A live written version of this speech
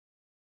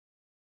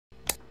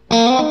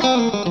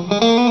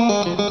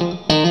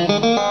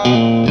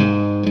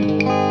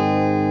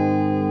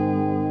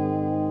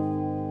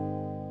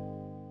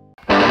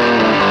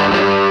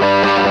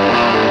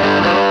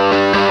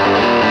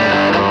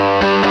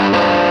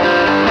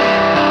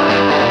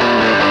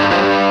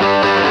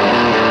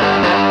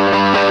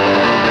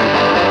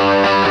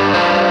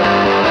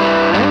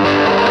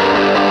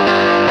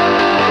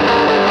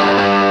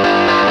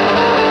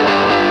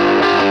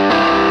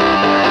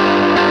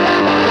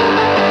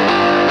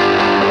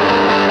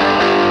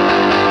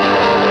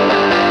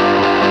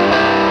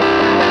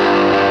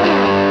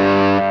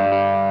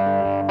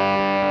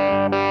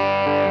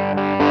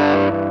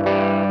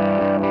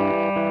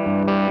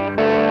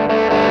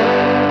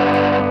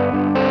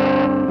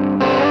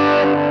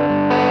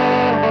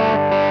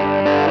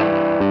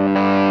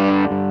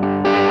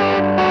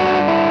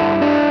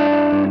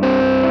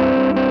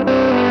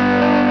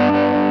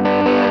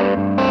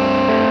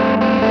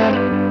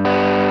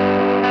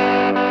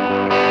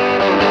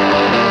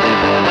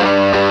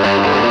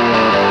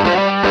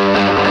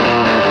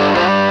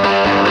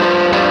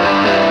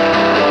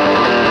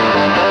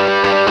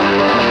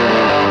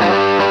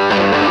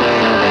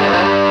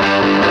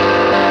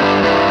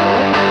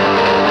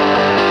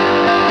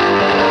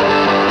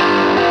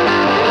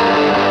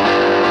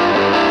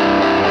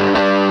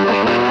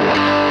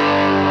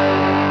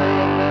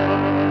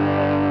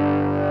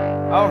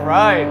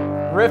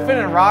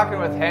Riffing and rocking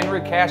with Henry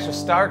Cash of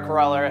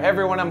Starcrawler. Hey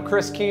everyone, I'm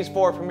Chris Keys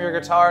for Premier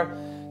Guitar.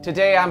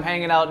 Today I'm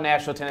hanging out in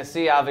Nashville,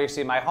 Tennessee,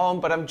 obviously my home,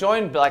 but I'm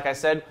joined, like I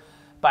said,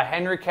 by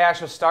Henry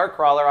Cash of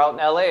Starcrawler out in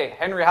LA.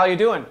 Henry, how you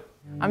doing?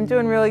 I'm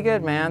doing really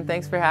good, man.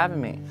 Thanks for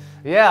having me.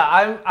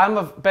 Yeah,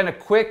 I've been a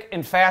quick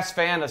and fast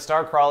fan of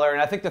Starcrawler,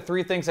 and I think the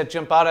three things that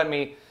jump out at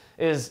me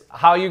is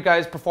how you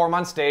guys perform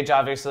on stage,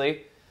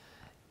 obviously.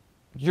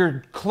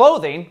 Your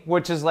clothing,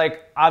 which is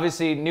like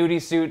obviously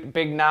nudie suit,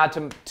 big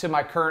nod to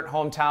my current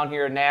hometown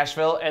here in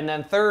Nashville. And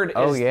then third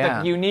is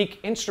the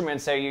unique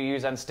instruments that you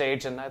use on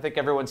stage. And I think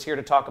everyone's here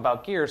to talk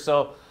about gear.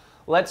 So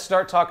let's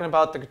start talking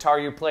about the guitar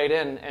you played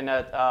in. And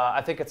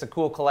I think it's a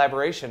cool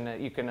collaboration that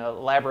you can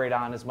elaborate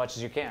on as much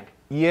as you can.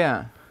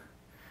 Yeah.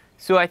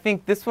 So I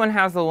think this one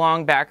has a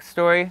long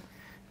backstory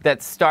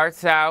that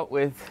starts out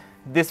with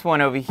this one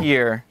over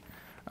here.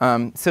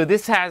 So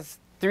this has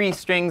 3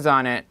 strings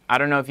on it. I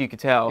don't know if you could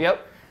tell.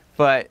 Yep.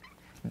 But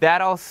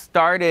that all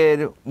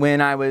started when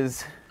I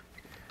was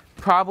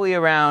probably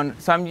around,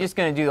 so I'm just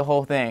going to do the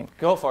whole thing.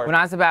 Go for it. When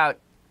I was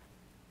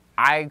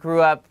I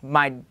grew up,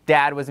 my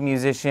dad was a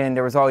musician.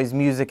 There was always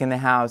music in the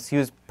house. He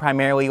was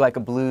primarily like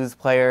a blues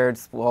player,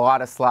 a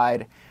lot of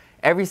slide.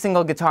 Every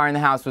single guitar in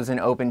the house was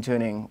in open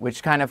tuning,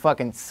 which kind of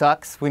fucking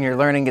sucks when you're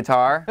learning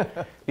guitar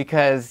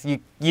because you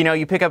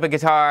pick up a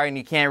guitar and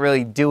you can't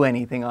really do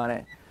anything on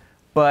it.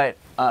 But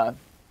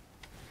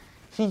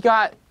he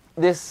got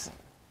this,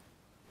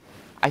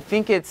 I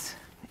think it's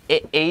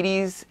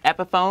 80s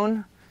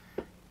Epiphone,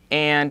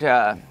 and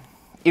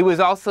it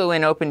was also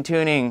in open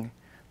tuning,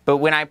 but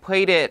when I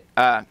played it,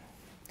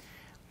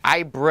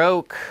 I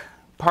broke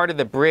part of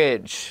the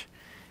bridge.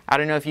 I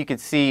don't know if you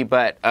could see,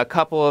 but a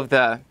couple of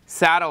the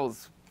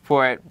saddles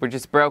for it were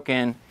just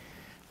broken,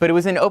 but it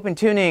was in open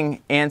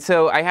tuning, and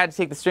so I had to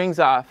take the strings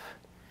off,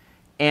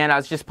 and I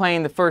was just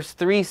playing the first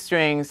 3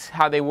 strings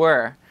how they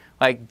were,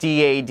 like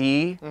D, A,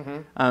 D,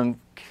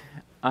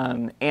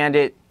 and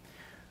it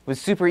was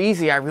super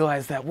easy. I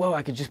realized that, whoa,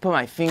 I could just put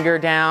my finger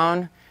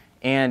down,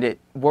 and it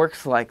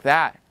works like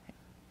that.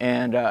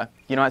 And, I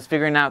was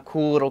figuring out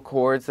cool little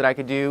chords that I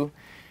could do,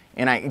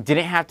 and I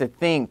didn't have to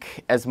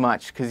think as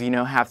much, because,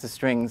 half the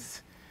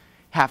strings,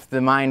 half the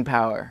mind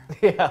power.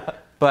 Yeah.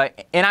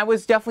 And I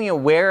was definitely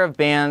aware of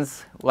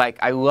bands, like,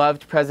 I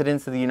loved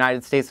Presidents of the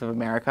United States of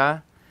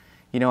America,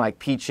 like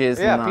Peaches.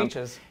 Yeah,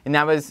 Peaches.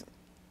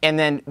 And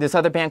then this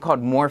other band called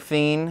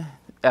Morphine,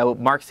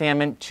 Mark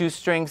Sandman,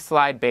 2-string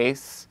slide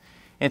bass.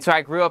 And so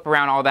I grew up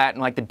around all that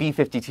and like the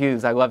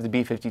B-52s. I love the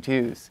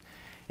B-52s.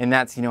 And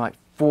that's, like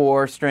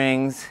 4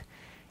 strings.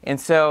 And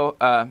so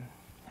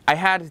I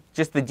had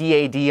just the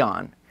DAD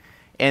on.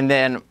 And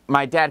then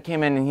my dad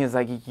came in and he was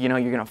like, you're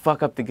going to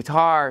fuck up the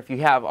guitar if you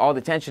have all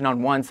the tension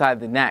on one side of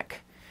the neck.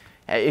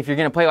 If you're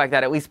going to play like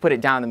that, at least put it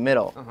down the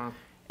middle.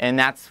 And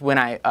that's when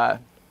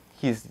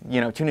he's,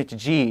 tune it to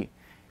G.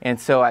 And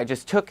so I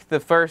just took the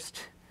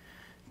first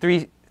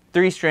three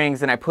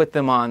strings and I put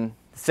them on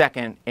the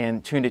second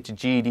and tuned it to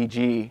G, D,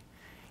 G.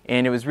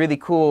 And it was really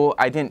cool.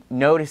 I didn't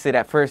notice it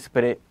at first,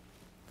 but it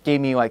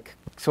gave me like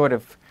sort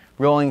of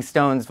Rolling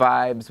Stones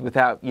vibes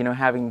without,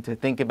 having to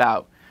think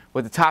about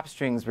what the top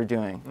strings were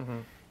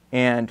doing.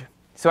 And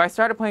so I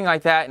started playing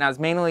like that, and I was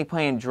mainly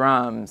playing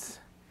drums.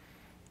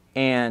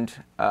 And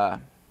I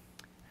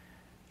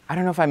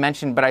don't know if I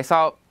mentioned, but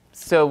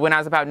so when I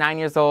was about 9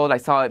 years old, I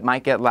saw It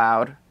Might Get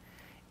Loud.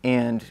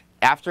 And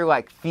after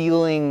like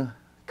feeling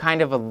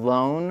kind of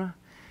alone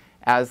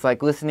as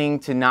like listening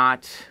to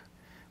not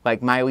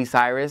like Miley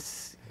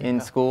Cyrus in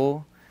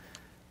school,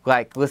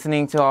 like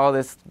listening to all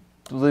this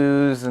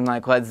blues and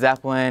like Led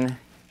Zeppelin,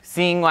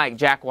 seeing like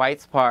Jack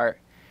White's part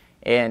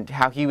and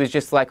how he was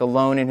just like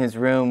alone in his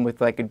room with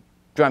like a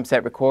drum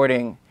set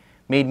recording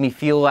made me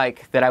feel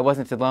like that I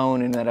wasn't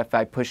alone and that if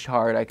I pushed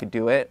hard, I could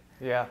do it.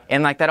 Yeah.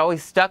 And like that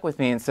always stuck with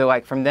me. And so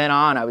like from then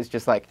on, I was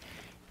just like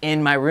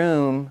in my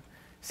room,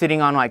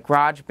 sitting on like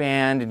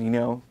GarageBand and, you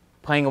know,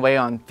 playing away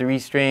on 3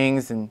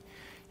 strings and,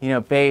 you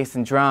know, bass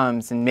and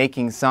drums and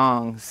making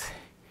songs.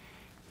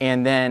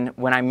 And then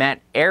when I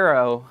met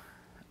Arrow,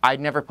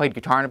 I'd never played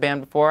guitar in a band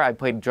before. I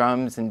played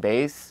drums and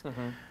bass,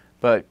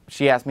 but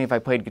she asked me if I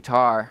played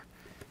guitar,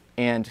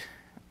 and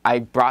I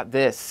brought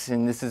this,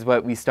 and this is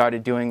what we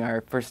started doing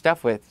our first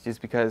stuff with,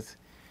 just because,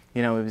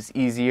 you know, it was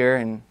easier,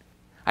 and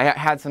I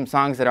had some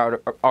songs that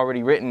are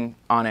already written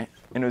on it,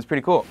 and it was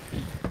pretty cool.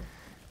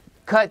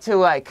 Cut to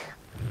like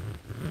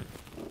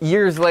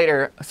years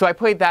later, so I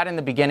played that in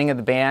the beginning of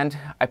the band.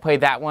 I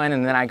played that one,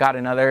 and then I got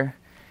another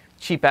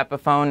cheap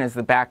Epiphone as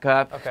the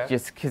backup,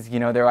 just because, you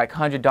know, they're like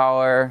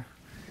 $100.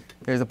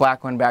 There's a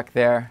black one back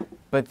there.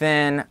 But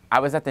then I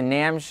was at the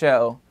NAMM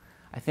show,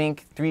 I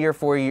think 3 or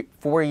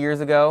 4 years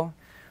ago,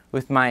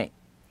 with my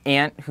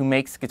aunt who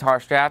makes guitar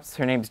straps.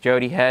 Her name's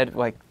Jody Head.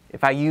 Like,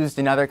 if I used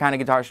another kind of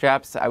guitar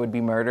straps, I would be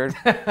murdered.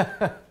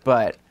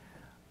 But,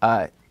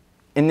 and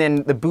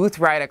then the booth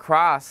right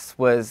across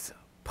was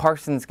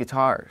Parsons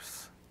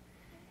Guitars.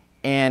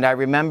 And I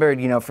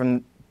remembered, you know,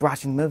 from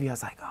watching the movie, I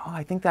was like, oh,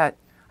 I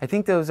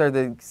think those are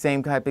the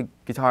same type of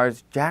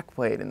guitars Jack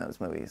played in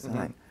those movies. And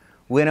I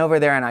went over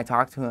there and I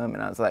talked to him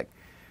and I was like,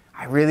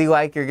 I really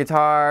like your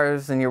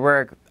guitars and your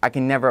work. I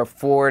can never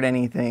afford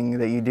anything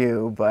that you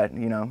do, but,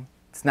 you know,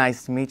 it's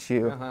nice to meet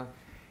you.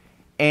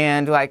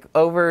 And like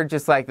over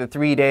just like the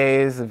 3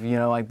 days of, you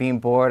know, like being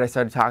bored, I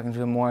started talking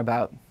to him more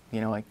about, you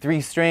know, like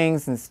 3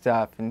 strings and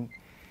stuff. And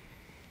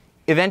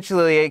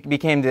eventually it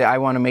became the I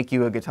want to make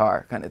you a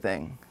guitar kind of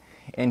thing.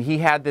 And he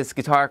had this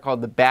guitar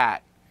called the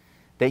Bat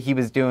that he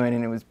was doing,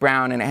 and it was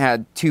brown and it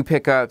had 2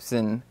 pickups,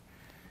 and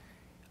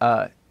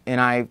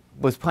I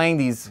was playing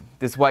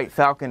this White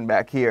Falcon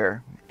back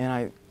here, and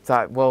I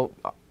thought, well,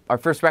 our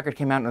first record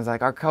came out and it was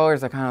like, our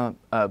colors are kind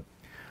of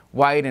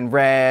white and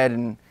red,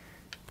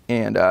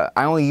 and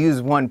I only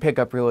use 1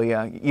 pickup really,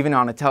 even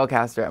on a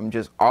Telecaster, I'm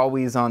just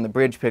always on the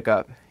bridge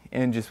pickup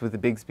and just with the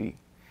Bigsby.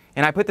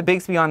 And I put the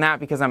Bigsby on that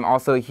because I'm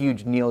also a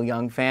huge Neil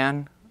Young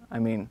fan. I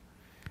mean,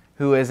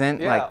 who isn't?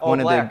 Yeah, like one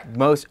of the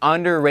most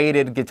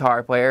underrated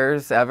guitar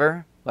players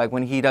ever. Like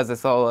when he does a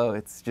solo,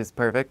 it's just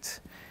perfect.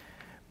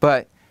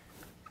 But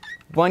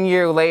 1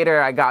 year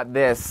later, I got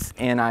this,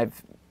 and I've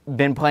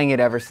been playing it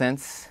ever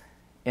since.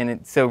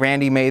 And so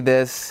Randy made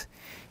this.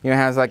 You know, it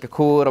has like a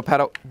cool little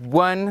pedal.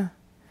 One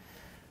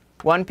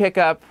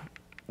pickup,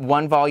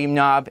 1 volume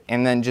knob,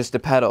 and then just a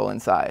pedal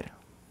inside.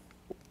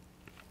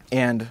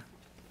 And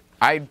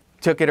I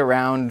took it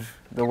around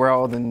the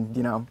world and,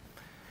 you know,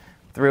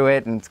 threw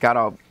it, and it's got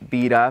all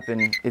beat up,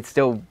 and it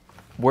still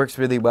works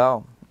really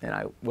well, and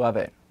I love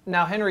it.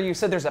 Now, Henry, you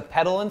said there's a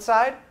pedal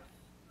inside?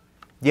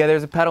 Yeah,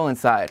 there's a pedal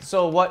inside.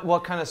 So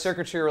what kind of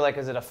circuitry are like?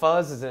 Is it a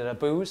fuzz? Is it a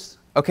boost?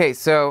 Okay,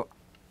 so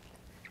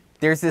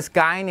there's this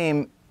guy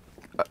named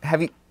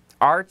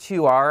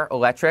R2R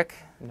Electric.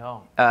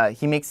 No.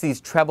 He makes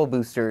these treble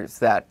boosters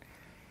that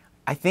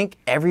I think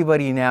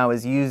everybody now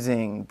is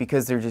using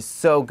because they're just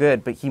so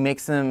good, but he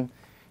makes them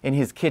in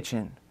his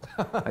kitchen.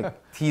 Like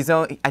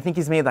I think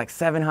he's made like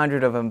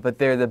 700 of them, but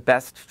they're the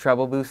best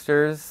treble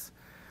boosters.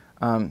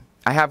 I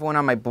have one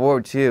on my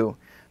board too,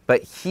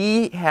 but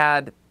he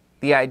had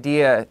the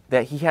idea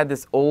that he had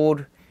this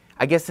old,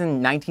 I guess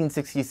in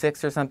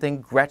 1966 or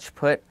something, Gretsch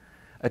put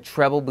a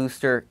treble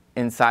booster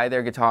inside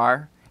their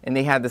guitar, and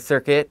they had the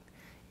circuit,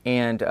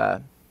 and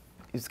it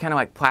was kind of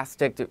like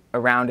plastic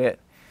around it.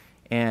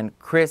 And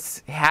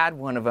Chris had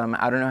one of them.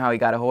 I don't know how he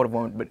got a hold of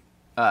one, but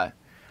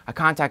I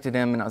contacted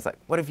him and I was like,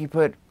 what if you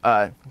put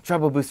a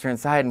treble booster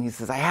inside? And he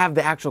says, I have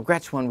the actual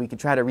Gretsch one we could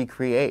try to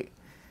recreate.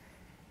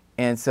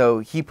 And so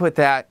he put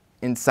that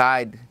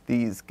inside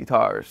these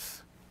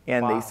guitars,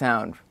 and they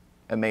sound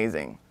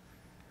amazing.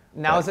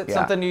 Now, is it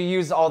something you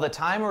use all the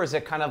time, or is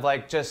it kind of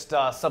like just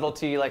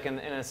subtlety, like in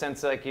a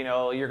sense, like, you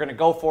know, you're going to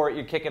go for it,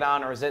 you kick it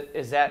on, or is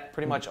that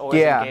pretty much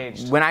always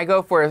engaged? When I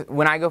go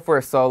for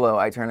a solo,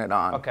 I turn it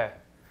on. Okay.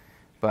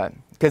 But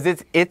because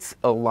it's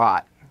a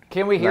lot.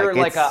 Can we hear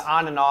like a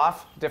on and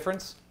off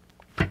difference?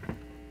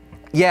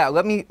 Yeah,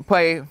 let me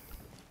play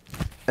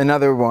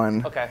another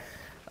one. Okay.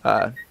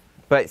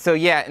 But so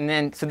yeah, and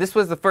then so this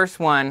was the first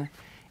one,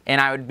 and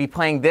I would be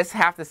playing this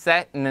half the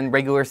set, and then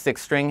regular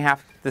 6-string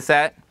half the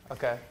set.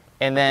 Okay.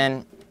 And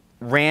then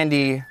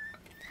Randy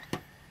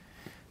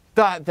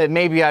thought that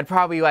maybe I'd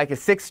probably like a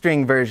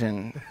 6-string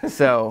version.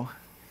 So,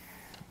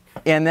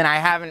 and then I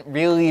haven't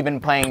really been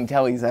playing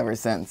tellies ever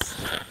since.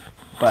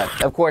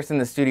 But of course in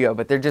the studio.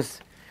 But they're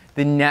just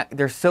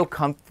they're so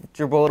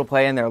comfortable to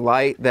play, and they're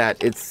light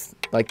that it's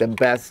like the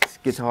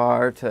best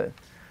guitar to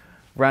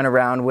run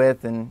around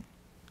with, and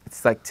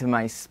it's like to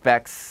my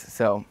specs.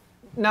 So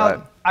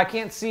now I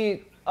can't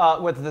see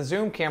with the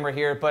zoom camera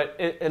here, but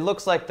it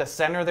looks like the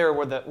center there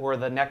where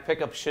the neck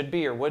pickup should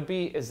be or would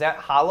be. Is that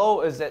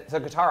hollow? Is the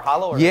guitar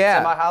hollow or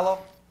semi-hollow?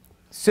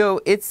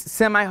 So it's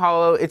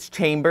semi-hollow. It's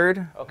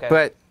chambered. Okay.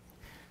 But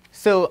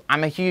so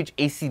I'm a huge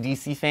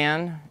AC/DC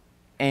fan,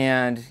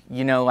 and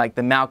you know, like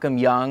the Malcolm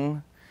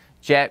Young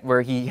Jet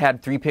where he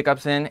had 3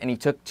 pickups in and he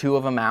took 2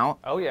 of them out.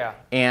 Oh yeah.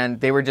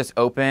 And they were just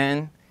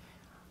open.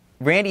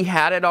 Randy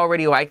had it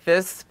already like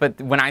this,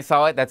 but when I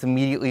saw it, that's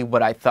immediately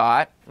what I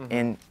thought.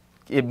 And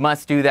it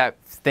must do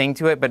that thing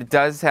to it, but it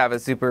does have a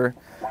super,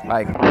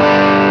 like...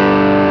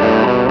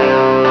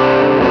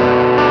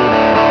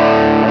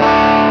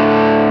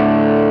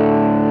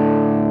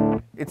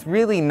 It's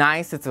really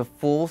nice. It's a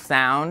full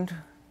sound.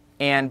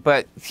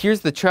 But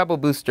here's the treble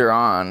booster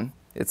on.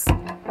 It's...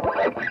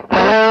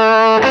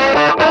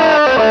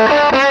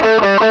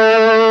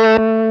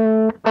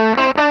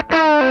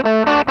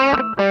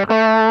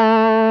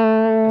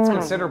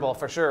 Considerable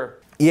for sure.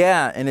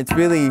 Yeah, and it's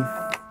really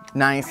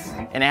nice,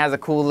 and it has a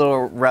cool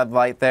little red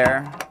light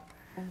there.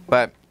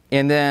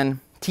 And then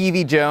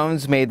TV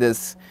Jones made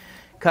this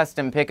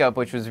custom pickup,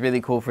 which was really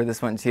cool for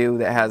this one too,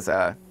 that has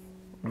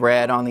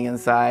red on the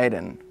inside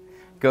and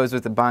goes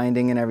with the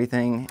binding and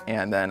everything.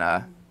 And then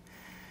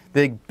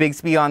the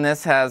Bixby on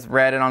this has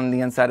red on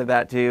the inside of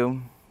that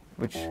too,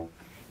 but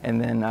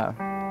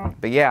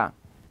yeah.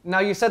 Now,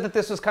 you said that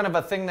this was kind of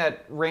a thing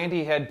that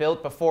Randy had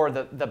built before,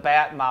 the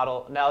Bat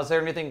model. Now, is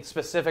there anything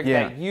specific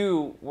that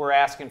you were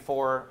asking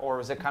for, or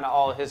was it kind of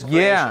all his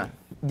creation?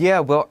 Yeah,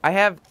 well, I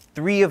have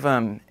 3 of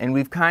them, and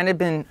we've kind of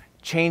been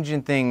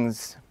changing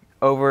things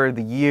over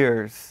the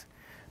years.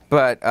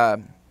 But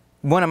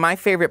one of my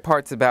favorite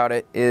parts about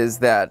it is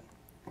that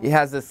it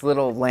has this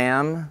little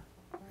lamb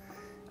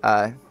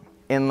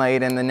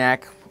inlaid in the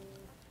neck,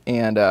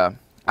 and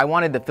I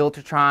wanted the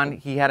Filtertron.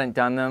 He hadn't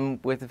done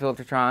them with the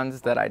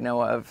Filtertrons that I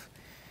know of.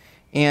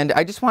 And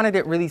I just wanted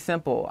it really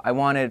simple. I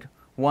wanted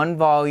 1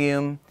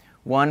 volume,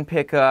 1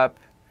 pickup,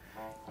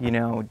 you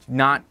know,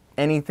 not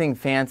anything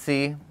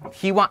fancy.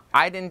 It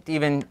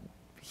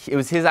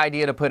was his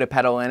idea to put a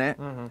pedal in it.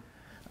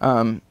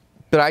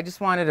 But I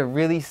just wanted a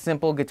really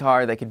simple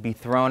guitar that could be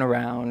thrown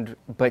around,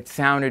 but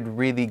sounded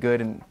really good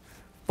and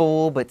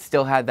full, but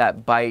still had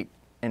that bite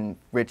and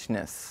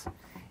richness.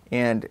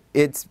 And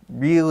it's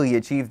really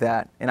achieved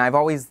that. And I've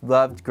always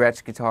loved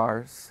Gretsch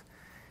guitars.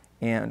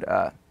 And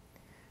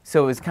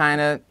so it was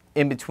kind of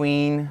in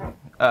between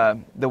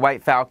the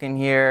White Falcon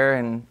here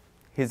and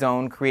his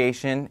own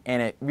creation.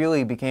 And it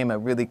really became a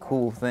really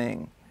cool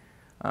thing.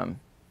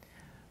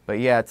 But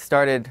yeah, it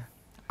started,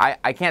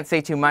 I can't say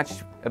too much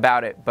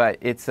about it, but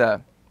it's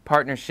a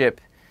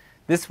partnership.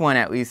 This one,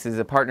 at least, is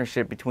a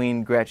partnership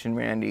between Gretsch and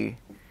Randy.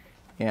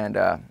 And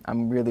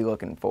I'm really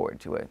looking forward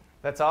to it.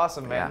 That's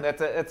awesome, man. Yeah.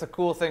 That's a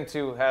cool thing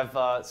to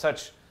have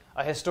such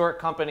a historic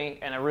company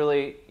and a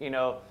really, you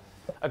know,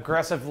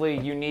 aggressively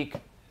unique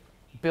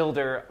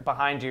builder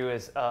behind you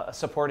is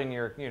supporting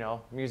your, you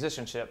know,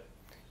 musicianship.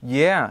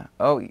 Yeah.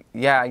 Oh,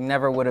 yeah. I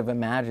never would have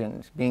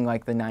imagined being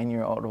like the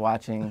 9-year-old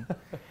watching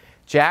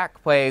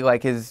Jack play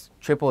like his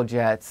triple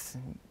jets,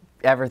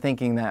 ever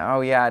thinking that,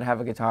 oh yeah, I'd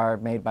have a guitar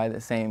made by the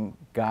same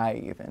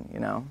guy even, you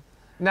know?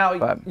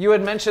 Now, you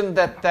had mentioned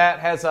that that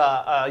has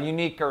a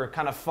unique or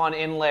kind of fun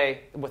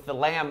inlay with the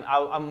lamb.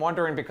 I'm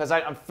wondering, because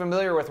I'm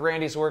familiar with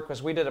Randy's work,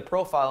 because we did a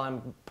profile on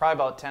him probably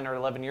about 10 or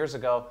 11 years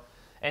ago,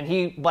 and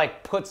he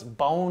like puts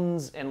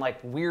bones and like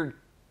weird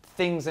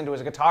things into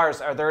his guitars.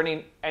 Are there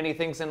any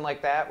things in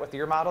like that with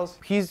your models?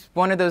 He's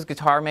one of those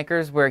guitar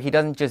makers where he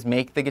doesn't just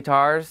make the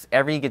guitars.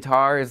 Every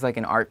guitar is like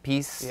an art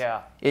piece.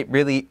 Yeah.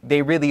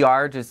 They really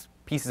are just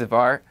pieces of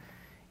art.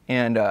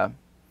 And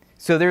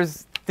so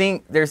there's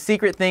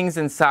secret things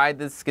inside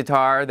this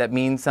guitar that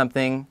mean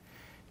something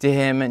to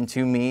him and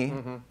to me.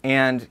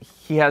 And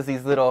he has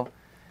these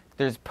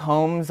there's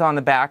poems on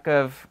the back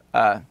of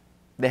the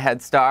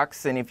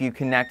headstocks, and if you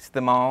connect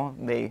them all,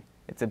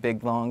 it's a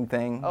big long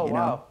thing. Oh, you know?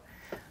 wow.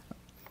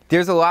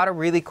 There's a lot of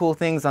really cool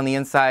things on the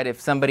inside. If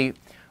somebody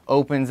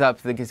opens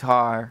up the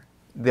guitar,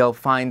 they'll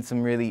find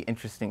some really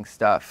interesting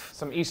stuff.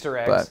 Some Easter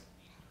eggs.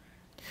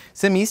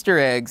 Some Easter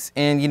eggs,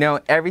 and you know,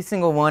 every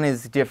single one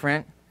is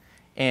different.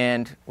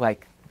 And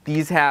like,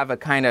 these have a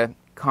kind of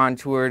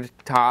contoured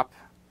top,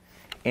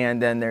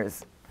 and then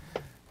there's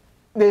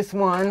this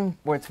one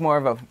where it's more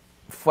of a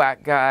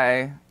flat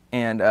guy,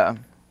 and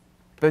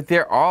but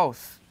they're all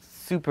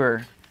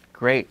super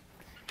great.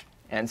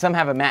 And some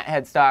have a matte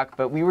headstock,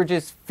 but we were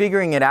just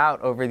figuring it out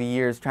over the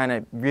years, trying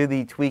to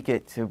really tweak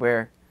it to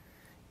where,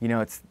 you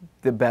know, it's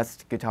the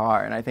best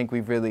guitar, and I think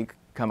we've really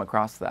come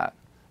across that.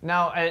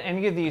 Now,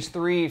 any of these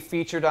 3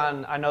 featured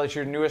on, I know that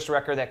your newest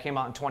record that came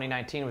out in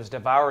 2019 was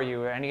Devour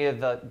You. Are any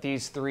of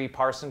these 3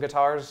 Parson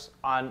guitars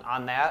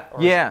on that?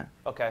 Or yeah.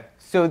 Okay.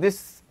 So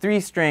this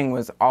 3-string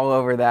was all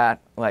over that,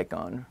 like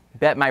on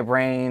Bet My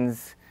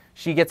Brains,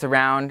 She Gets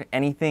Around,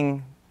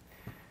 anything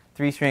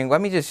 3-string. Let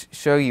me just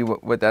show you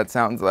what that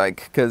sounds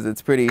like, because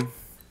it's pretty.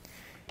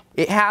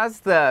 It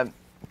has the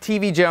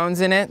TV Jones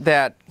in it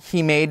that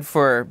he made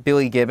for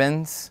Billy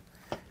Gibbons.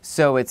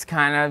 So it's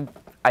kind of,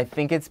 I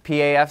think it's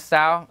PAF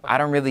style. I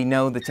don't really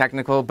know the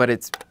technical, but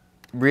it's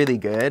really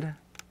good.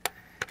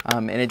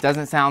 And it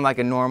doesn't sound like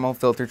a normal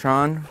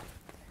Filtertron.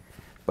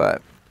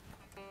 But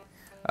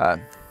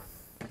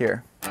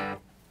here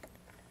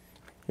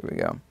we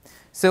go.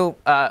 So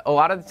a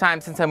lot of the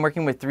time, since I'm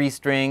working with 3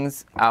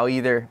 strings, I'll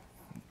either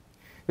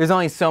there's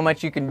only so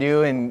much you can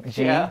do in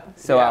G. Yeah,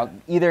 So yeah. I'll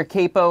either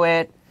capo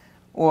it,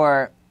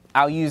 or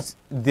I'll use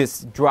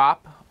this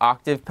drop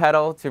octave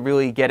pedal to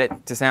really get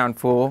it to sound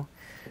full.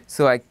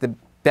 So like the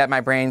Bet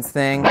My Brains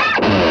thing.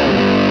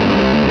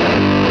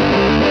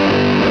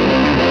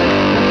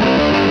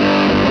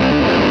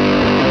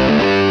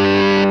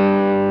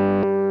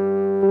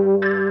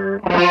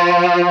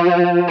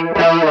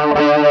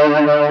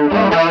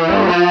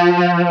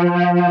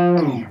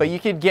 But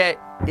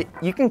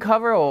you can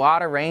cover a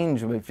lot of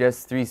range with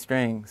just 3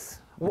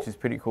 strings, which is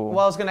pretty cool. Well,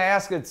 I was going to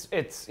ask,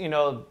 it's you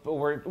know,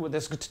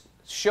 this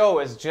show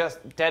is just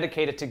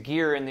dedicated to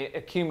gear and the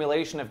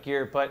accumulation of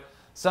gear, but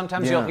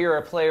sometimes you'll hear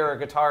a player, or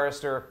a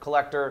guitarist, or a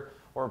collector,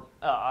 or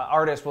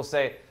artist will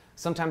say,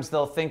 sometimes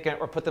they'll think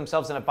or put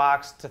themselves in a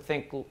box to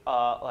think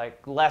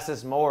like less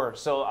is more.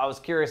 So I was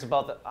curious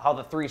about how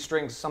the 3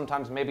 strings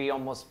sometimes maybe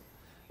almost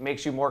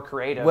makes you more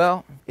creative.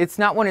 Well, it's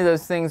not one of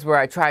those things where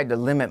I tried to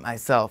limit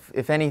myself.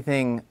 If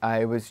anything,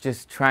 I was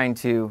just trying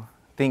to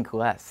think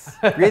less,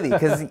 really,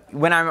 because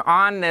when I'm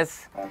on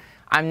this,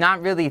 I'm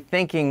not really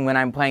thinking when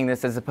I'm playing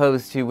this, as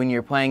opposed to when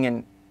you're playing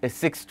in a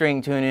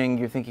 6-string tuning,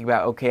 you're thinking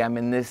about, okay, I'm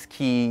in this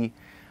key,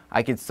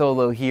 I could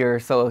solo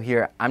here, solo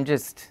here. I'm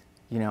just,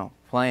 you know,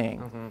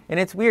 playing. And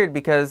it's weird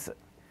because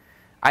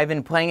I've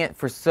been playing it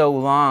for so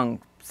long,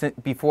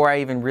 before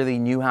I even really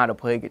knew how to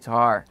play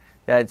guitar,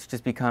 that it's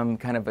just become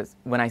kind of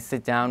when I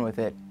sit down with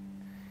it,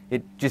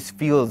 it just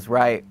feels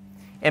right.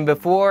 And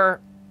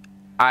before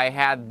I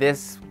had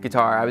this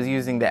guitar, I was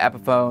using the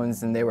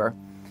Epiphones, and they were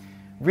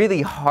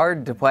really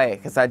hard to play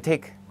because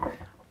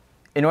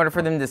in order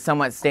for them to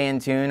somewhat stay in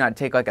tune, I'd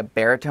take like a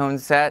baritone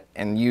set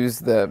and use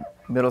the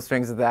middle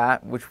strings of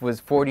that, which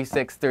was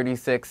 46,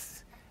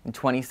 36, and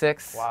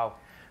 26. Wow.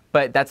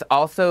 But that's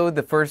also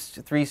the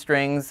first 3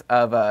 strings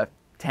of a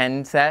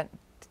 10 set,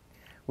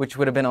 which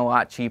would have been a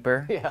lot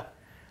cheaper. Yeah.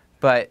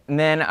 But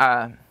then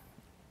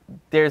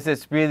there's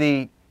this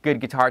really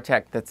good guitar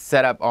tech that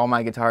set up all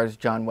my guitars,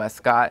 John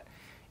Westcott,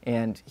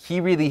 and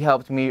he really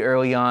helped me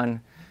early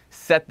on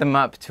set them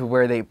up to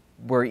where they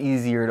were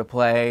easier to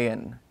play,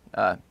 and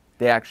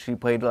they actually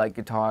played like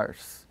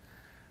guitars,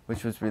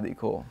 which was really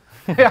cool.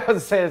 Yeah, I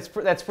was say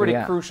that's pretty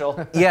Yeah.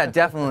 crucial. Yeah,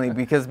 definitely,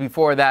 because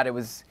before that it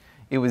was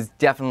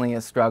definitely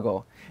a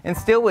struggle. And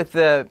still with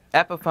the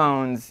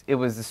Epiphones, it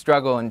was a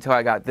struggle until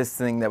I got this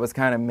thing that was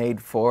kind of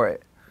made for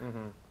it.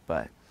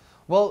 But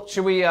Well,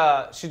 should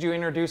you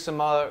introduce some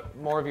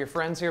more of your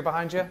friends here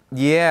behind you?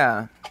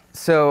 yeah,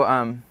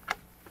 so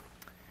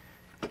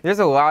there's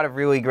a lot of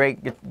really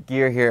great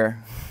gear here.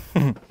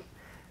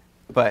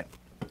 But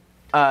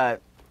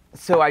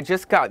so I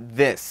just got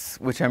this,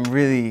 which I'm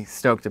really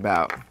stoked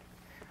about,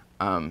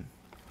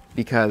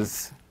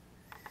 because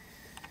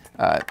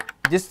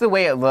just the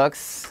way it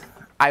looks,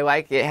 I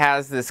like it.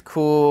 Has this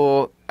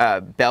cool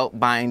belt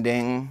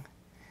binding,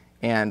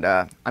 and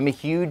I'm a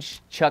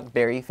huge Chuck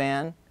Berry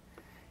fan,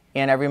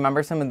 and I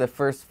remember some of the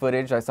first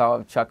footage I saw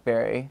of Chuck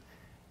Berry.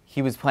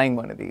 He was playing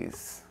one of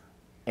these,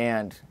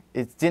 and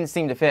it didn't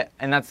seem to fit,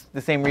 and that's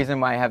the same reason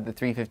why I have the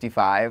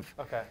 355.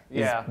 Okay. is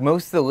Yeah.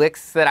 Most of the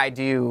licks that I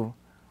do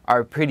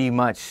are pretty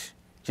much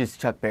just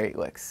Chuck Berry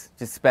licks,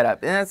 just sped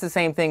up. And that's the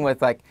same thing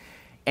with like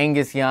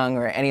Angus Young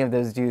or any of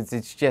those dudes.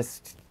 It's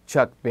just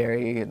Chuck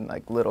Berry and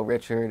like Little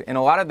Richard. And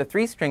a lot of the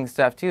 3-string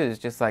stuff too is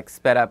just like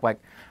sped up, like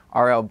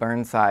R.L.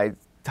 Burnside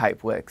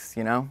type licks,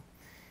 you know?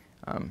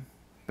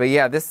 But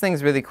yeah, this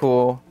thing's really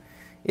cool.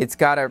 It's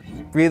got a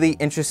really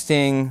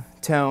interesting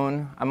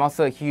tone. I'm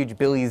also a huge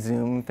Billy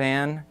Zoom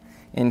fan,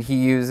 and he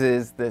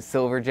uses the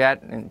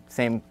Silverjet and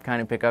same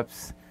kind of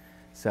pickups.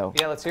 So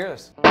Yeah, let's hear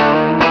this.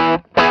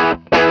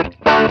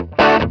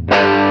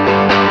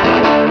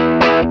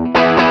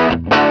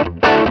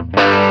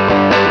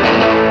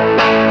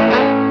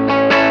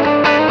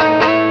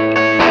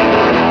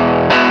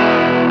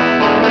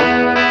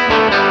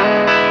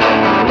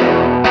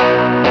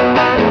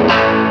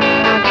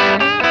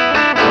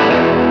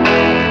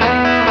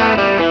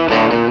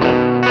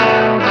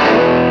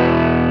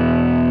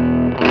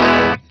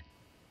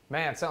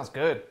 Man, it sounds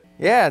good.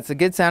 yeah, it's a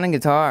good sounding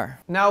guitar.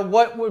 Now,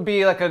 what would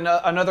be like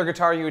another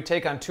guitar you would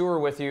take on tour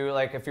with you,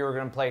 like if you were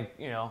going to play,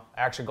 you know,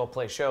 actually go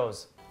play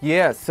shows?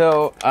 Yeah,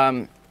 so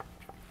I'm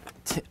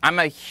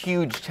a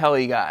huge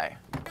Telly guy.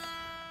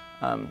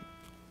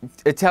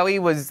 A Telly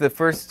was the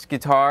first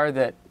guitar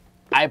that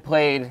I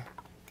played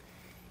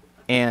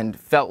and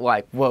felt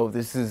like, whoa,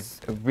 this is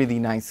a really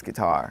nice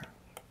guitar.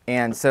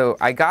 And so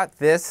I got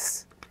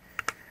this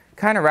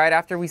kind of right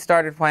after we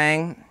started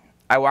playing.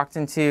 I walked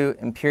into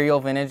Imperial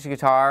Vintage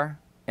Guitar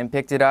and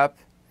picked it up.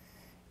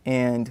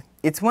 And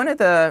it's one of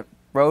the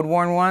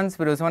road-worn ones,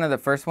 but it was one of the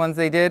first ones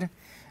they did,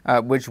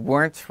 which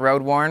weren't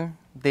road-worn.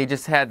 They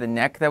just had the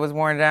neck that was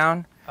worn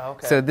down.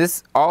 Okay. So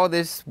all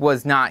this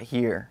was not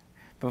here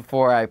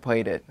before I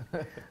played it,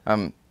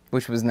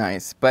 which was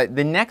nice. But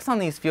the necks on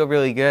these feel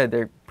really good.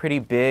 They're pretty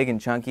big and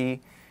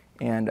chunky,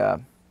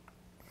 and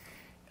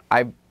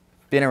I've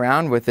been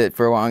around with it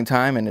for a long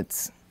time, and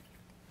it's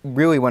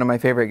really one of my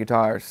favorite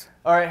guitars.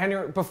 All right,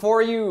 Henry,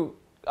 before you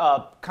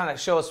kind of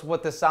show us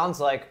what this sounds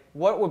like,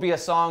 what would be a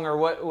song or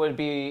what would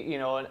be, you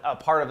know, a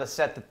part of a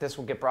set that this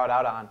would get brought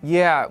out on?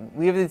 Yeah,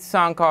 we have this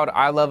song called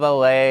I Love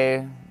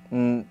LA,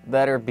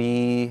 Let Her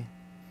Be,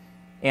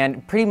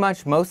 and pretty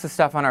much most of the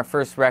stuff on our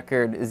first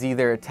record is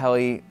either a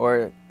telly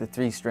or the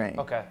 3-string.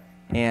 Okay.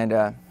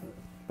 And,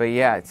 but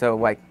yeah, so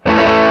like.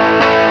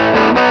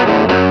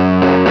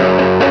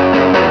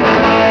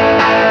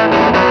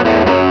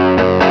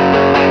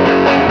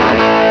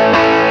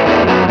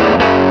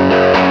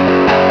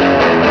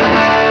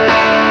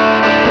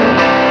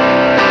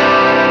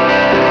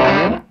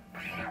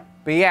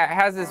 But yeah, it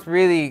has this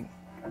really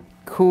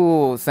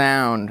cool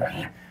sound,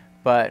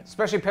 but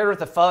especially paired with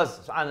the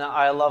fuzz on the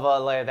I Love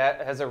LA,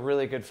 that has a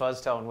really good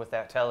fuzz tone with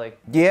that telly.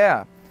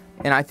 yeah,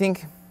 and I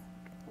think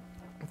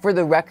for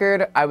the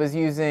record, I was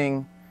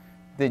using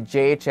the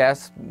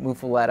JHS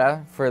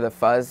Muffaletta for the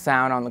fuzz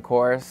sound on the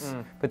chorus,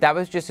 but that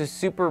was just a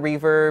super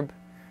reverb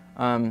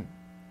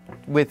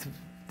with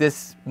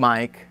this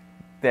mic,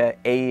 the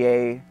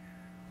AEA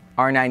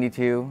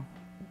R92.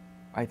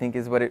 I think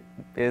is what it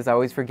is. I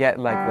always forget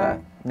like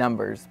the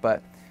numbers,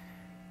 but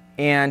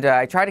and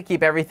I try to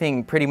keep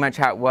everything pretty much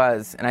how it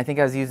was. And I think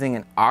I was using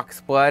an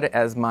Oxblood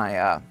as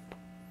my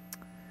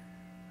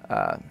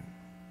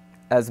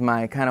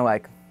kind of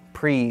like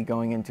pre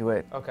going into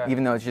it. Okay.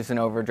 Even though it's just an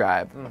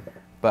overdrive,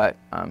 but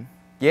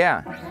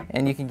yeah,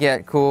 and you can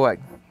get cool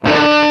like.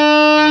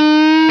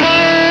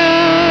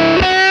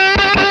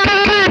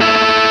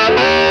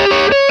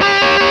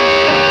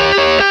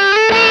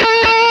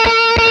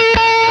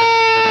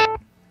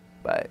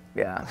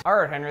 Yeah. All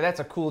right, Henry,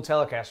 that's a cool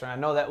Telecaster. And I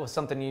know that was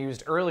something you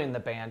used early in the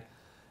band.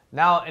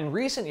 Now, in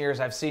recent years,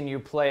 I've seen you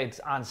play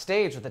on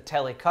stage with a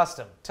Tele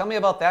Custom. Tell me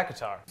about that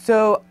guitar.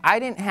 So I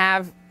didn't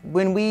have,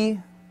 when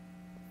we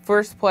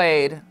first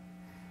played,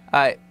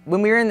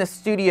 when we were in the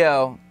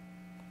studio,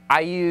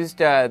 I used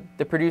the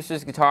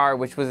producer's guitar,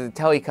 which was a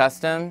Tele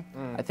Custom.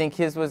 I think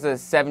his was a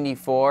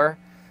 74,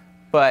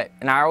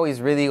 and I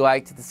always really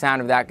liked the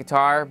sound of that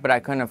guitar, but I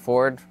couldn't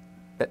afford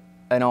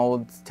an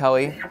old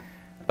Tele.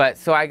 But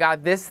so I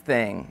got this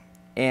thing,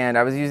 and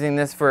I was using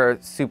this for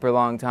a super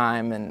long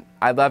time, and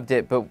I loved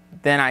it. But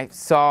then I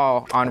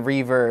saw on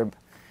Reverb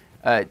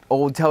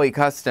old Tele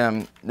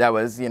Custom that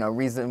was, you know,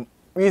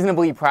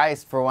 reasonably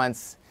priced for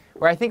once,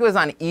 where I think it was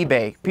on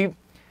eBay.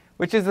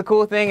 Which is the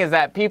cool thing is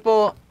that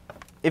people,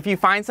 if you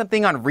find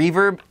something on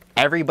Reverb,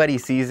 everybody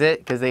sees it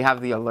because they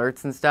have the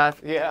alerts and stuff.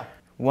 Yeah.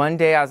 One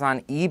day I was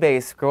on eBay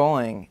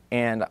scrolling,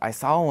 and I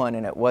saw one,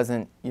 and it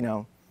wasn't, you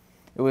know,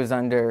 it was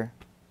under,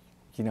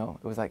 you know,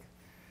 it was like,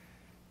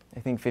 I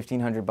think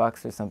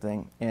 $1,500 or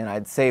something, and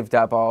I'd saved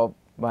up all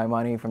my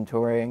money from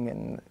touring,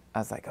 and I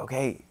was like,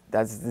 okay,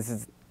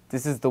 this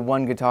is the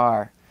one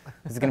guitar.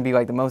 This is gonna be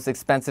like the most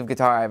expensive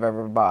guitar I've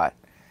ever bought,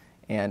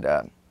 and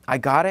I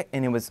got it,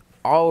 and it was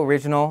all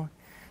original.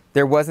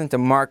 There wasn't a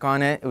mark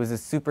on it. It was a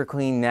super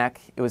clean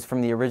neck. It was from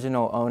the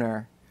original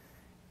owner,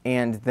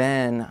 and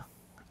then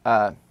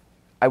I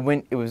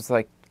went. It was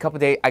like a couple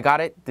days. I got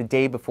it the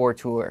day before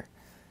tour.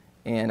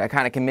 And I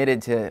kind of committed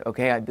to,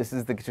 okay, this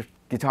is the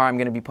guitar I'm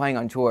going to be playing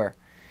on tour.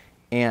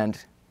 And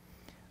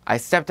I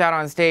stepped out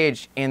on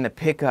stage, and the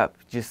pickup,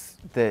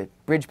 the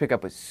bridge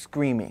pickup was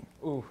screaming.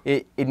 Ooh.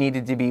 It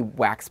needed to be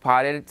wax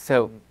potted,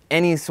 so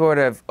any sort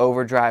of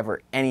overdrive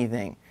or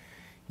anything,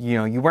 you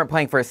know, you weren't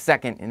playing for a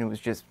second, and it was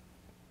just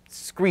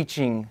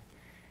screeching,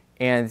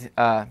 and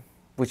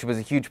which was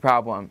a huge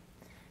problem.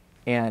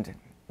 And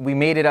we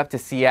made it up to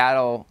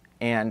Seattle,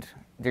 and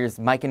there's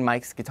Mike and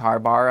Mike's Guitar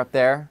Bar up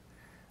there.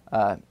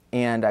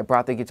 And I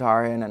brought the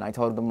guitar in, and I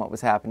told them what was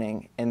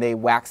happening, and they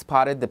wax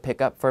potted the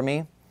pickup for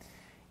me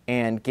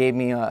and gave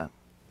me a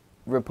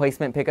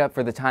replacement pickup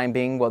for the time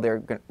being while they were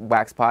going to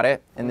wax pot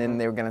it, and then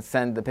they were going to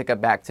send the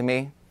pickup back to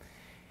me.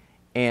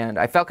 And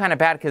I felt kind of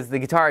bad because the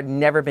guitar had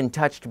never been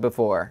touched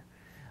before.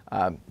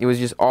 It was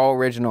just all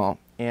original,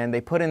 and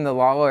they put in the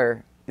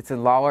Lawler. It's a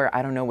Lawler,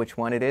 I don't know which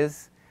one it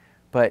is,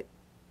 but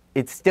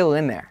it's still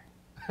in there.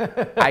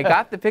 I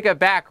got the pickup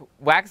back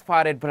wax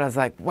potted, but I was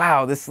like,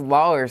 wow, this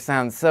Lawler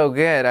sounds so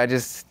good. I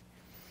just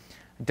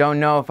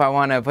don't know if I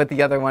want to put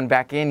the other one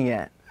back in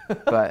yet.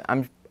 But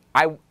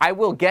I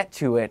will get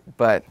to it,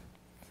 but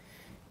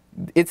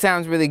it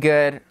sounds really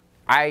good.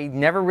 I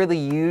never really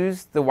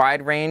used the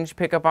wide range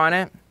pickup on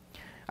it.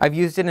 I've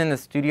used it in the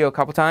studio a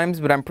couple times,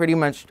 but I'm pretty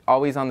much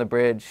always on the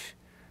bridge.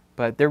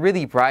 But they're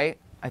really bright.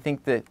 I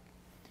think the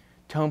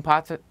tone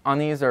pots on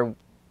these are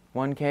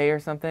 1K or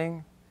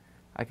something.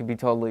 I could be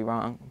totally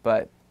wrong,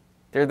 but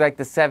they're like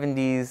the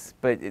 70s,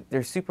 but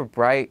they're super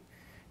bright,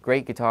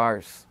 great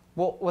guitars.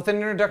 Well, with an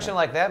introduction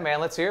like that,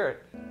 man, let's hear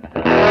it.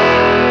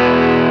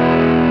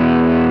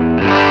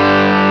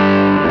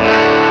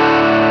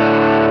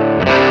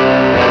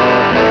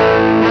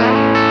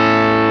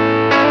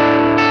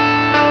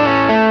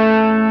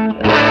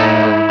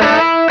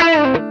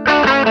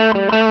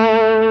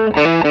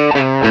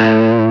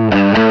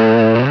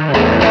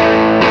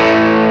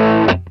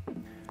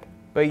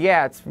 But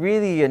yeah, it's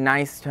really a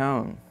nice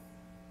tone.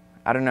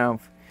 I don't know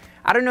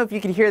if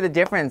you can hear the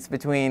difference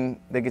between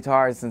the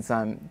guitars since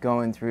I'm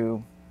going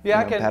through Yeah,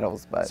 you I know, can.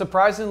 pedals. But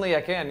Surprisingly,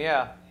 I can.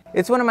 Yeah.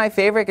 it's one of my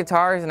favorite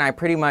guitars, and I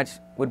pretty much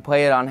would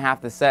play it on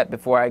half the set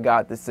before I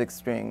got the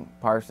 6-string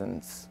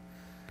Parsons.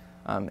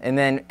 And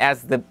then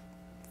as the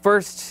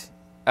first,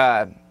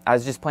 I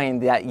was just playing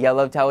that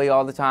yellow Telly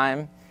all the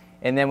time.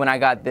 And then when I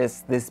got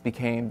this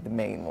became the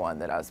main one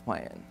that I was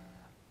playing.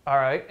 All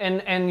right,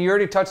 and you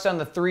already touched on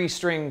the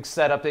 3-string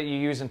setup that you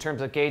use in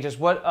terms of gauges.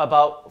 What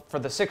about for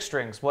the 6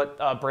 strings? What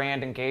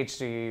brand and gauge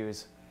do you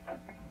use?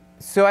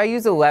 So I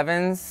use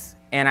 11s,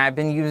 and I've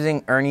been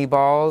using Ernie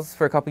balls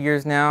for a couple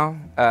years now.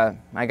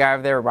 My guy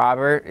over there,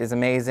 Robert, is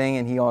amazing,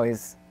 and he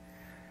always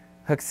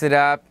hooks it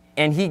up.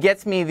 And he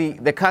gets me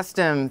the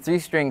custom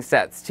 3-string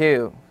sets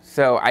too,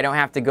 so I don't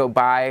have to go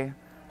buy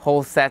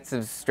whole sets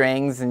of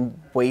strings and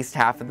waste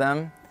half of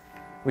them,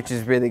 which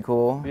is really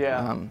cool.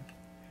 Yeah.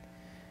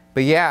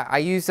 But yeah, I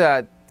use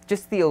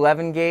just the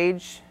 11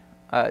 gauge,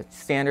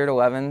 standard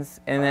 11s,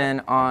 and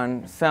then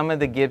on some of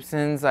the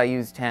Gibsons I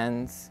use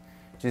 10s,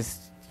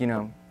 just, you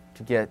know,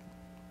 to get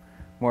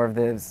more of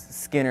those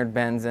Skinnerd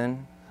bends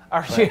in.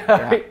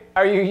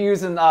 Are you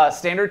using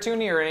standard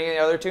tuning or any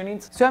other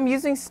tunings? So I'm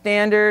using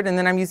standard, and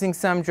then I'm using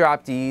some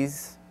drop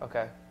Ds,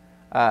 Okay.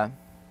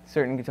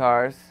 certain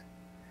guitars,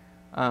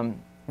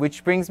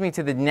 which brings me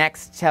to the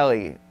next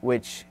Telly,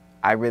 which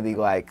I really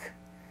like.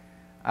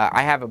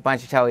 I have a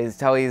bunch of Tellys.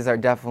 Tellys are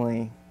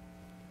definitely,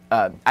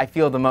 I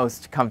feel the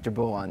most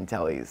comfortable on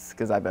Tellys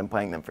because I've been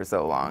playing them for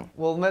so long.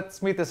 Well,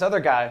 let's meet this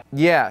other guy.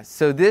 Yeah,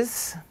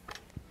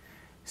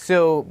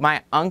 so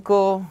my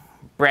uncle,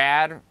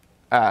 Brad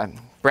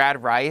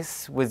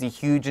Rice, was a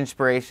huge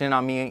inspiration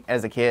on me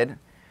as a kid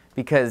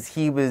because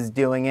he was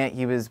doing it.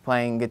 He was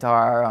playing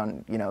guitar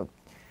on, you know,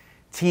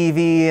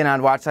 TV, and I'd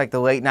watch like the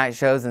late night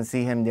shows and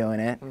see him doing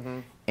it. Mm-hmm.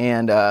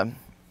 And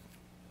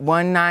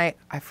one night,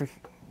 I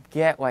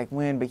forget like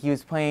when, but he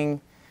was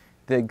playing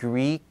the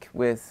Greek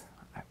with,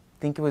 I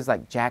think it was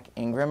like Jack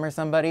Ingram or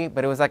somebody,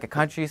 but it was like a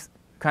country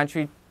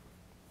band.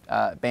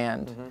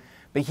 Mm-hmm.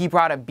 But he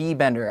brought a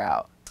B-bender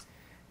out,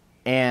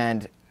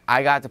 and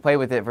I got to play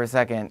with it for a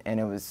second, and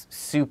it was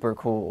super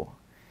cool.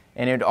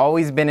 And it had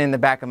always been in the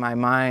back of my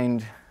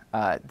mind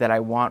that I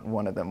want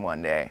one of them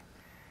one day.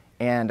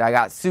 And I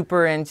got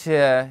super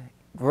into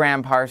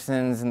Graham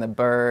Parsons and the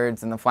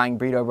Byrds and the Flying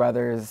Burrito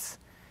Brothers,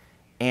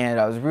 and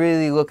I was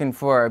really looking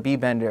for a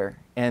B-bender.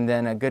 And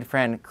then a good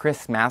friend,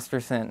 Chris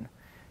Masterson,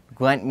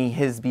 lent me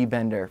his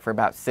B-bender for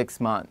about 6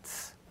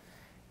 months.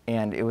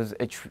 And it was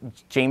a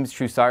James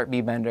Trussart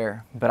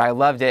B-bender, but I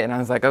loved it, and I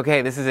was like,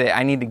 okay, this is it,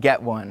 I need to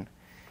get one.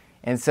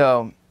 And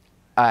so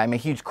I'm a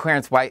huge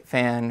Clarence White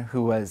fan,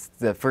 who was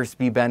the first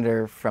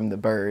B-bender from the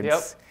Byrds.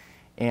 Yep.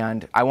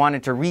 And I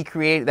wanted to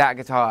recreate that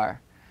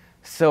guitar.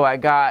 So I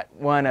got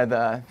one of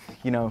the,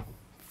 you know,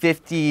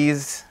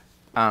 50s,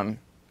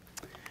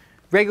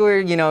 regular,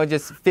 you know,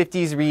 just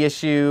 50s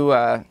reissue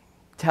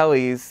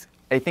Tellys.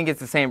 I think it's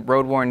the same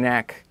Road Worn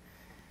neck,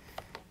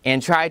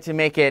 and tried to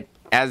make it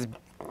as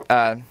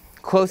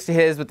close to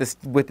his with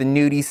the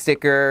nudie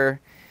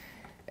sticker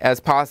as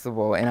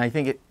possible. And I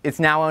think it's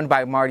now owned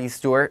by Marty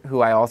Stewart,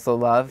 who I also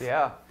love.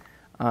 Yeah.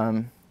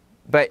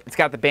 But it's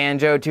got the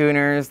banjo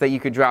tuners that you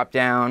could drop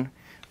down.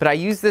 But I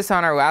used this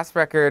on our last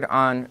record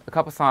on a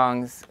couple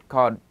songs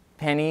called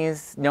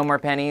Pennies, No More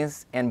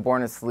Pennies, and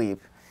Born Asleep.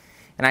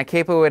 And I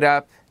capo it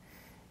up,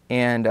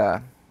 and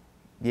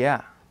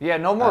yeah. Yeah,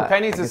 No More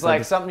Pennies is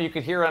like something you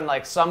could hear on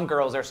like Some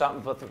Girls or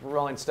something with the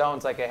Rolling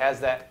Stones. Like it has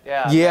that,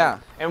 yeah. Yeah.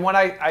 And when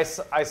I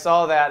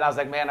saw that, and I was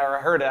like, man, I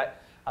heard it.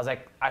 I was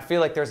like, I feel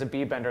like there's a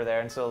B-bender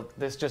there. And so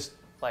this just,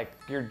 like,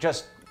 you're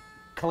just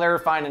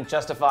clarifying and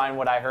justifying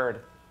what I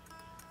heard.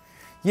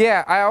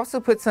 Yeah, I also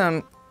put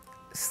some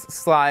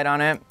slide on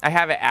it. I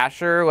have an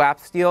Asher lap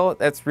steel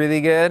that's really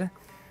good.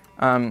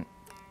 And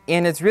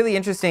it's really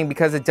interesting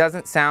because it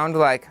doesn't sound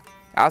like,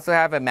 I also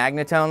have a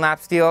Magnatone lap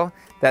steel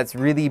that's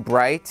really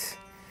bright.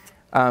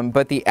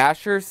 But the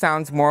Asher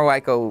sounds more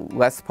like a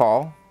Les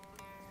Paul,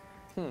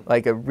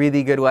 like a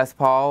really good Les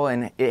Paul,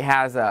 and it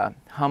has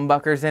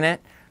humbuckers in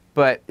it,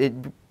 but it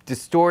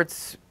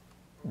distorts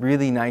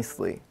really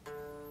nicely.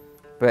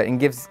 But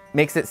it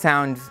makes it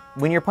sound,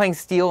 when you're playing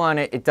steel on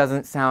it, it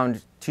doesn't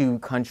sound too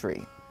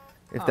country,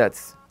 if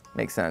that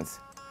makes sense.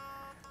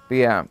 But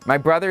yeah, my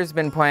brother's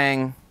been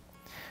playing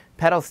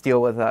pedal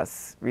steel with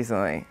us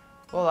recently.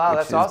 Well, wow,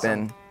 that's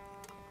awesome.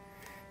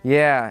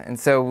 Yeah, and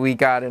so we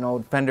got an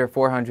old Fender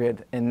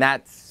 400, and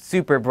that's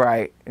super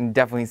bright and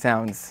definitely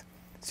sounds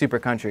super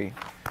country.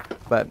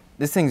 But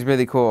this thing's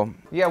really cool.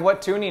 Yeah,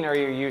 what tuning are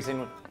you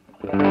using?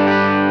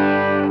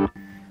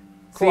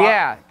 So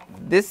yeah,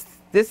 this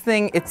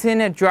thing, it's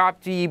in a drop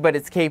G, but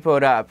it's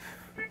capoed up.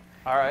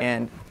 All right.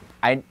 And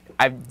I've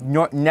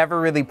never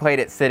really played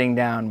it sitting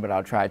down, but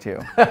I'll try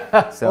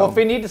to. So, well, if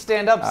we need to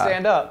stand up,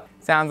 stand up.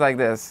 Sounds like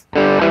this.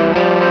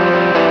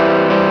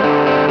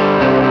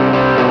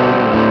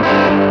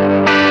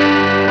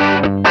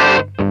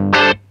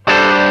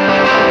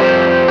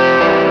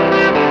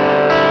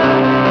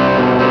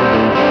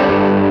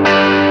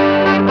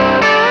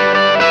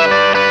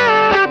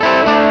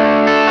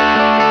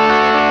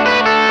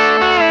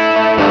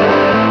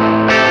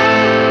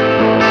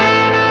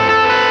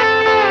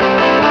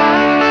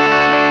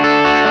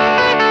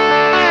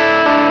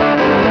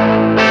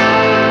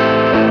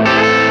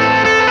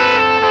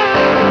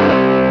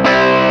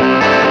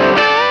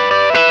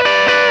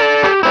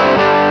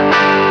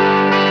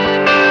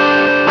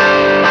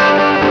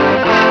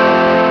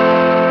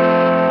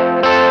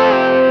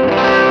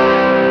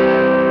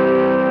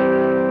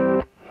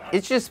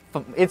 it's just,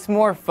 it's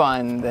more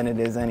fun than it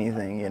is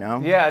anything, you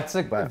know? Yeah, it's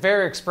a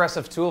very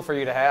expressive tool for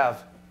you to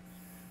have.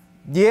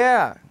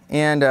 Yeah,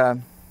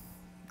 and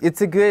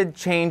it's a good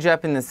change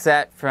up in the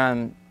set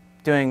from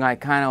doing like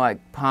kind of like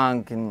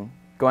punk and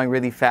going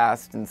really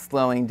fast and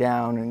slowing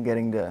down and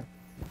getting to,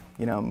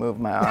 you know, move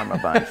my arm a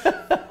bunch.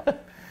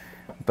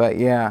 But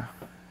yeah.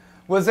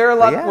 Was there a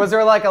lot? Yeah. Was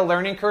there like a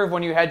learning curve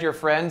when you had your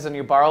friends and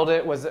you borrowed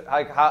it? Was it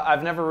like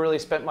I've never really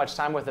spent much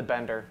time with a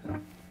bender.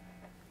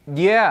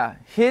 Yeah,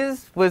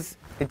 his was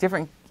a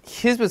different.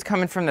 His was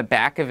coming from the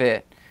back of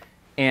it,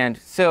 and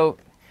so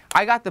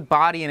I got the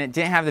body and it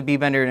didn't have the B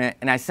bender in it,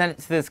 and I sent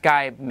it to this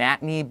guy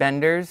Matney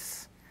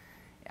Benders.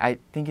 I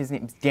think his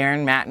name's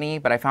Darren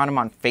Matney, but I found him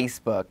on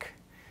Facebook,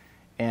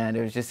 and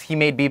it was just he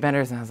made B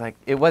benders, and I was like,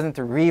 it wasn't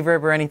the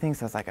reverb or anything,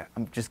 so I was like,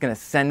 I'm just gonna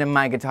send him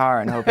my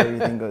guitar and hope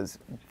everything goes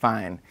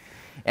fine.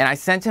 And I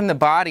sent him the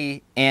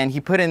body, and he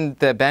put in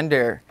the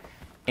bender,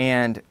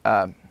 and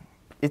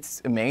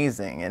it's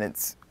amazing, and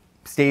it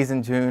stays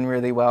in tune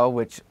really well,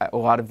 which a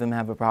lot of them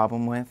have a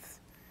problem with.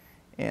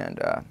 And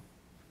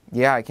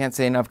yeah, I can't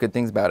say enough good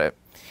things about it.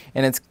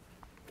 And it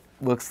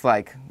looks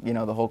like, you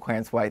know, the whole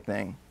Clarence White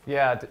thing.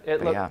 Yeah,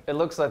 it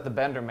looks like the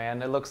bender,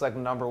 man. It looks like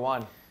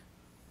 #1.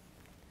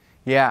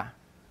 Yeah,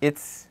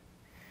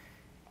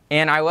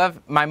 and I love,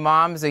 my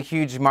mom's a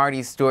huge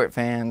Marty Stewart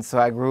fan, so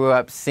I grew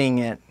up seeing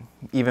it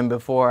even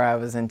before I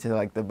was into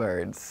like the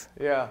Byrds.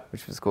 Yeah.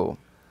 Which was cool.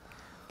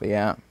 But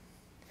yeah,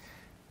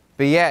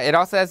 it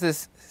also has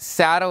this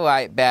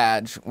satellite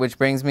badge, which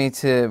brings me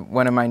to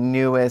one of my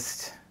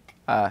newest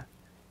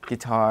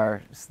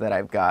guitars that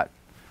I've got.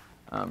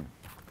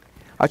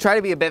 I'll try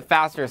to be a bit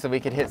faster so we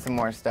could hit some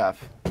more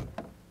stuff.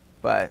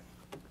 But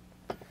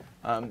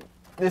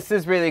this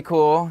is really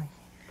cool.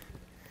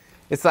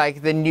 It's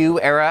like the new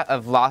era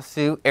of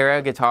lawsuit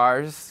era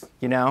guitars,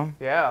 you know?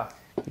 Yeah.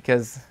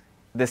 Because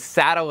the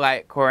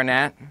satellite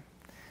cornet,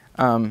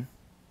 I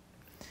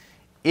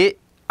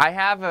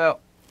have a,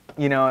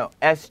 you know,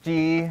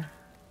 SG,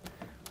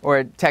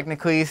 or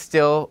technically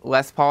still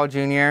Les Paul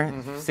Jr.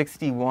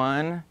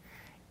 61,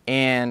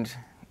 and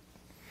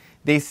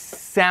they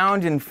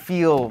sound and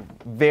feel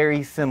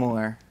very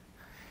similar.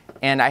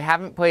 And I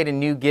haven't played a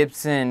new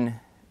Gibson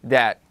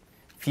that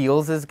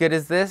feels as good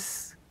as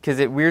this, because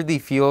it weirdly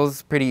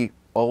feels pretty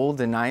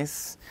old and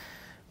nice.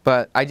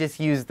 But I just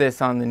used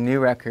this on the new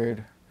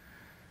record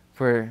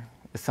for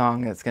a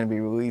song that's going to be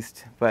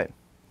released. But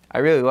I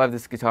really love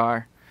this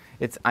guitar.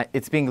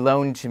 It's being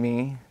loaned to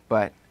me,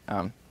 but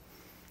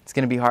it's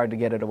going to be hard to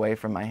get it away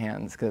from my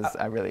hands because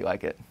I really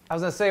like it. I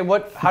was going to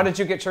say, how did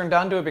you get turned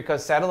on to it?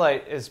 Because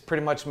Satellite is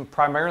pretty much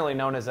primarily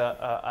known as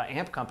a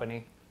amp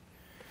company.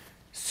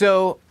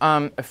 So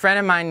a friend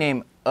of mine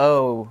named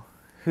O,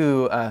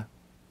 who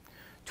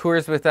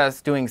tours with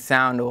us doing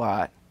sound a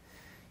lot,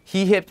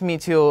 he hipped me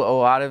to a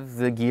lot of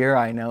the gear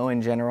I know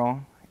in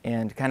general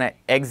and kind of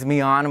eggs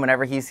me on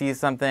whenever he sees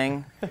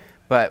something.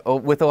 But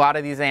with a lot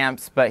of these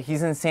amps, but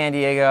he's in San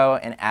Diego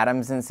and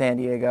Adam's in San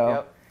Diego.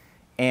 Yep.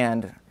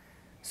 And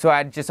so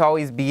I'd just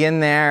always be in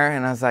there,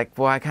 and I was like,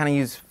 well,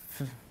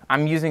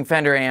 I'm using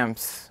Fender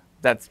amps.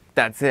 That's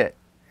it.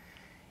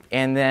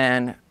 And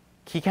then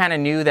he kind of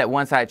knew that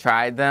once I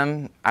tried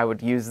them, I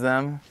would use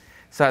them.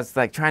 So I was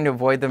like trying to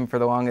avoid them for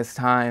the longest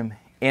time.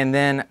 And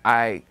then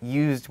I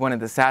used one of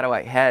the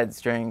Satellite heads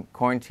during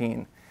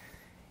quarantine,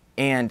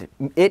 and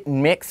it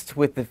mixed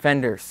with the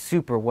Fender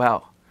super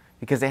well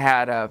because it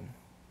had a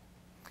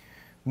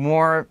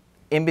more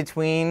in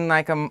between,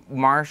 like a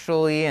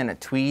Marshall-y and a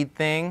tweed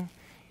thing,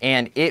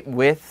 and it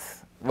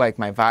with like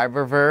my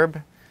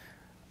Vibreverb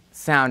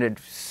sounded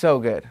so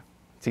good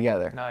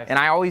together. Nice. And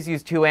I always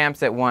use 2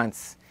 amps at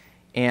once,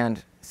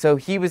 and so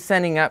he was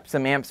sending up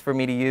some amps for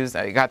me to use.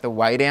 I got the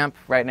white amp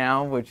right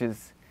now, which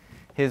is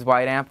his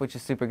white amp, which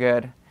is super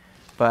good.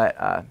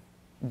 But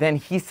then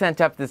he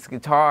sent up this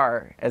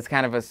guitar as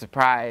kind of a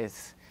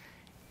surprise,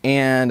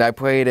 and I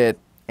played it,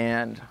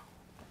 and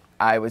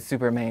I was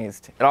super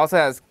amazed. It also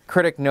has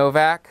Curtis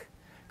Novak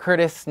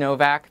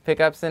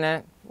pickups in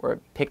it, or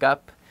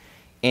pickup,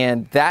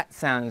 and that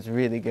sounds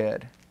really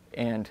good.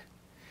 And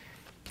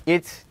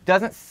it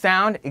doesn't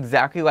sound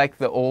exactly like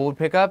the old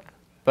pickup,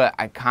 but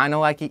I kind of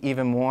like it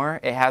even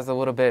more. It has a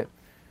little bit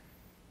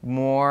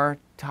more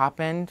top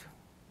end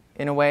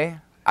in a way.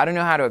 I don't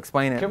know how to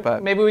explain it,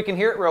 but maybe we can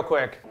hear it real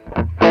quick.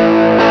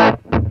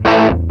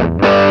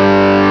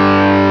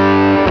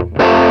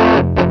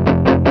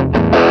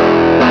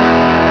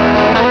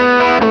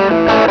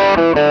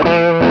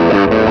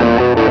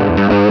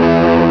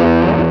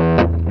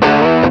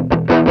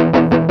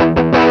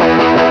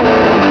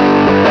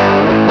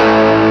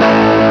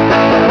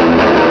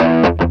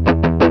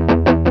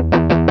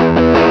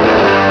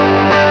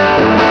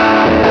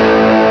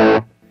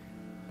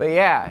 But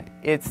yeah,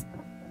 it's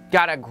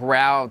got a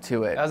growl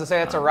to it. I was gonna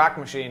say, it's a rock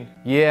machine.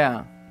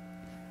 Yeah.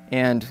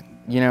 And,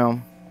 you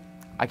know,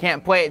 I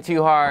can't play it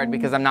too hard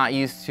because I'm not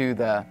used to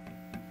the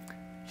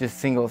just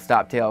single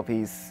stop tail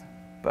piece.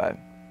 But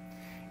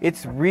it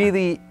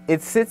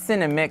sits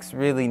in a mix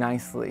really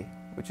nicely,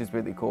 which is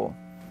really cool.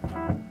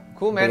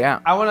 Cool, man. Yeah.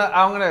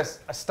 I'm gonna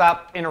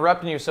stop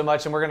interrupting you so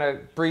much, and we're gonna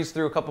breeze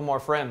through a couple more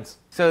friends.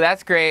 So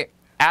that's great.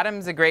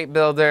 Adam's a great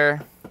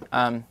builder.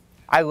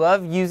 I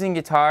love using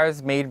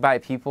guitars made by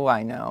people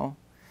I know,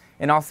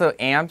 and also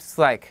amps.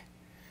 Like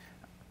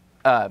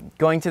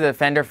going to the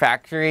Fender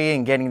factory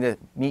and getting to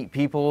meet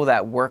people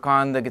that work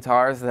on the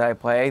guitars that I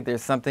play.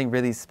 There's something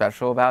really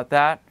special about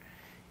that.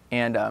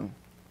 And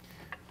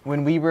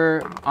when we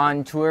were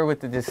on tour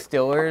with the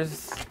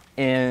Distillers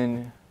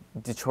in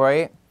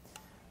Detroit,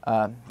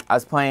 I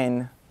was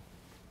playing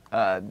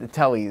the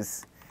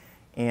Tellys,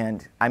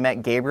 and I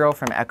met Gabriel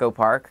from Echo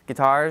Park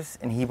Guitars,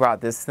 and he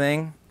brought this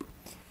thing,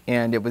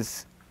 and it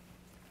was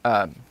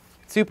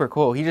super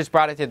cool. He just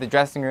brought it to the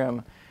dressing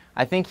room.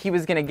 I think he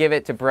was gonna give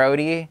it to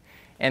Brody,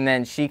 and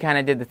then she kind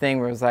of did the thing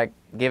where it was like,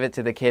 give it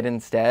to the kid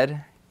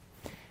instead.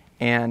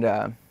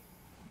 And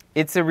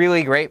it's a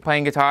really great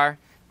playing guitar.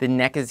 The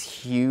neck is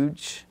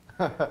huge,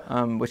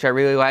 which I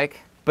really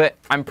like. But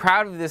I'm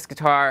proud of this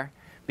guitar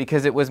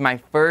because it was my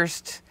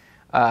first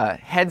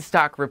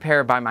headstock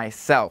repair by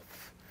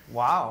myself.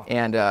 Wow.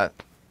 And a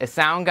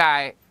sound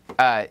guy,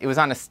 it was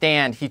on a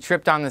stand. He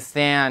tripped on the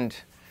stand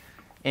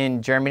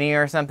in Germany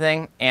or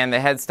something, and the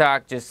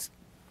headstock just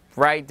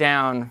right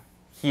down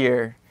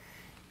here.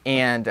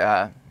 And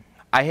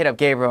I hit up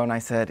Gabriel and I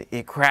said,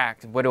 it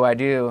cracked, what do I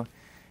do?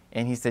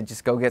 And he said,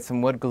 just go get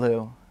some wood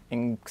glue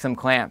and some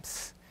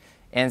clamps.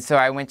 And so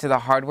I went to the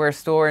hardware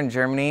store in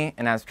Germany,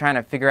 and I was trying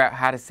to figure out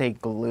how to say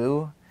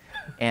glue.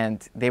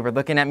 And they were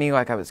looking at me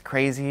like I was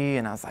crazy,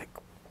 and I was like,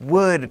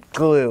 wood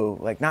glue,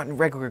 like not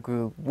regular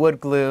glue, wood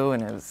glue.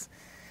 And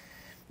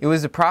it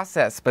was a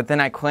process, but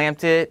then I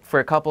clamped it for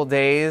a couple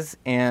days,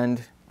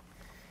 and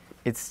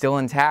it's still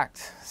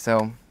intact.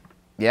 So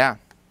yeah.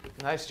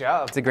 Nice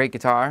job. It's a great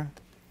guitar.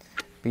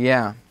 But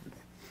yeah,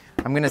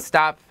 I'm gonna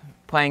stop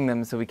playing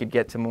them so we could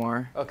get to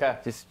more. Okay.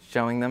 Just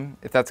showing them,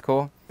 if that's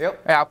cool.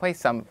 Yep. Yeah, I'll play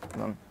some of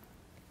them.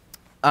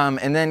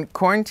 And then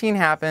quarantine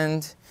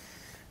happened.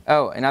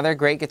 Oh, another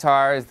great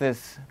guitar is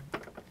this.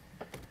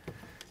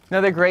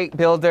 Another great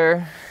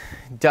builder,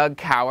 Doug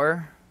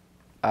Cower,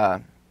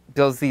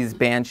 builds these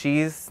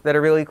Banshees that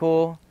are really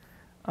cool.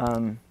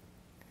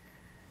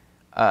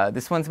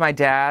 This one's my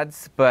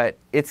dad's, but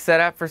it's set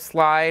up for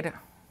slide,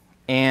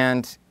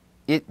 and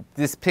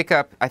this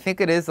pickup, I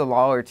think it is a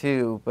Lawler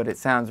too, but it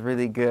sounds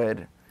really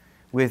good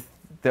with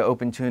the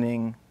open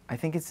tuning. I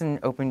think it's in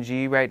open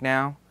G right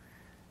now,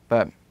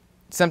 but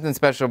something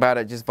special about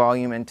it, just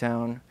volume and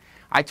tone.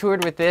 I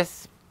toured with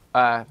this.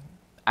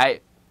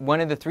 One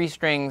of the 3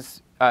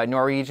 strings,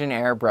 Norwegian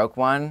Air broke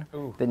one,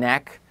 Ooh. the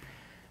neck,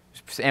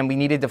 and we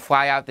needed to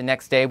fly out the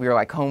next day. We were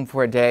like home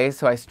for a day,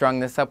 so I strung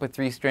this up with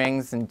 3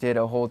 strings and did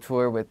a whole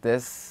tour with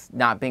this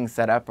not being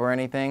set up or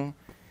anything,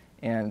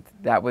 and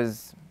that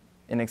was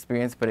an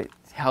experience, but it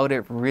held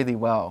it really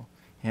well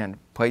and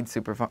played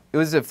super fun. It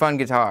was a fun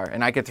guitar,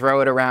 and I could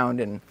throw it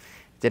around and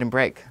it didn't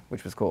break,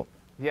 which was cool.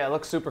 Yeah, it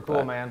looks super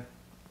cool, man.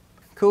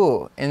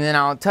 Cool. And then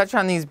I'll touch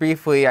on these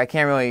briefly. I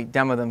can't really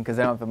demo them because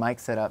I don't have a mic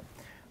set up.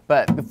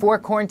 But before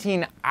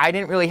quarantine, I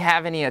didn't really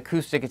have any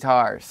acoustic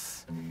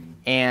guitars.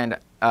 And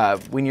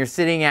when you're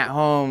sitting at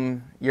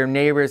home, your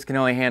neighbors can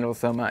only handle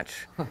so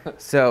much.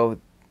 So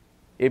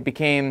it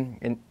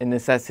became a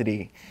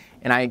necessity.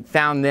 And I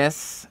found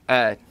this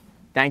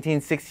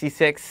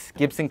 1966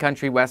 Gibson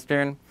Country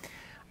Western.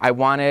 I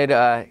wanted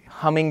a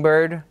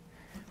Hummingbird,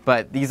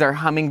 but these are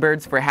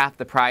Hummingbirds for half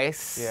the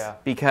price. Yeah.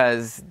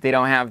 Because they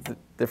don't have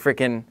the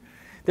frickin',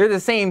 they're the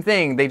same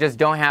thing, they just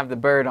don't have the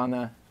bird on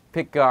the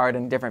pick guard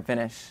and different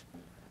finish.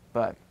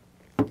 But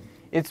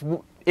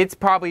it's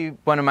probably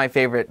one of my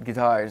favorite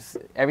guitars.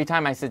 Every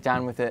time I sit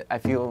down with it, I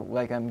feel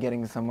like I'm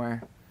getting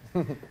somewhere.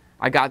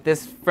 I got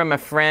this from a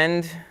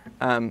friend,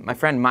 my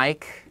friend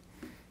Mike.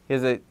 He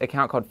has an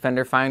account called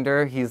Fender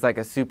Finder. He's like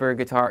a super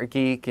guitar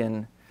geek,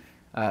 and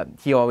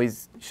he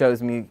always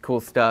shows me cool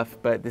stuff.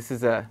 But this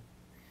is I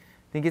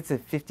think it's a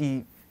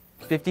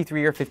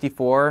 53 or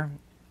 54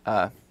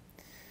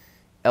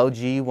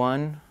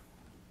 LG1,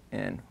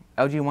 and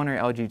LG1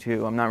 or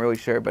LG2, I'm not really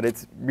sure, but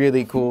it's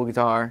really cool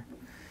guitar.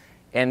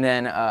 And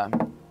then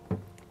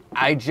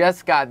I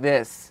just got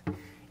this,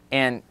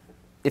 and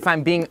if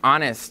I'm being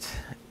honest,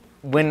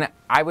 when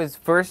I was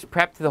first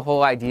prepped to the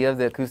whole idea of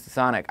the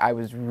Acoustasonic, I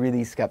was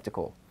really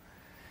skeptical.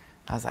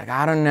 I was like,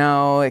 I don't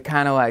know, it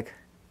kind of like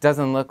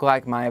doesn't look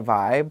like my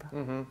vibe.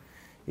 Mm-hmm.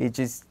 It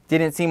just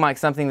didn't seem like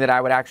something that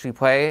I would actually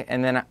play,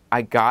 and then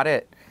I got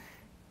it,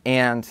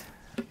 and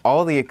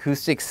all the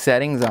acoustic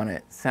settings on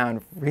it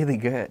sound really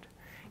good.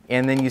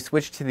 And then you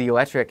switch to the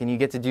electric, and you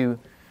get to do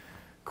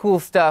cool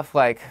stuff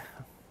like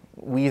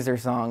Weezer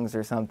songs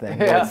or something.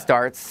 Yeah. Where it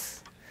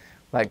starts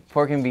like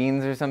Pork and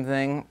Beans or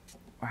something.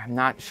 I'm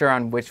not sure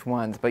on which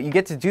ones, but you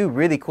get to do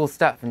really cool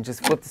stuff and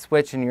just flip the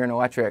switch and you're in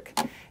electric.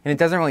 And it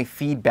doesn't really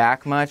feed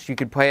back much. You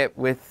could play it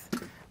with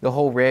the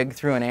whole rig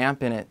through an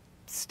amp, and it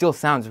still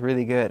sounds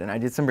really good. And I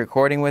did some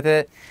recording with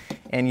it,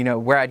 and you know,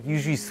 where I'd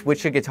usually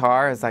switch a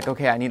guitar, it's like,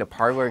 okay, I need a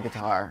hardware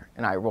guitar,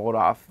 and I rolled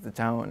off the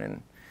tone,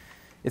 and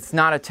it's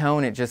not a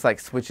tone, it just like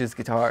switches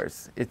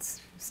guitars.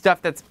 It's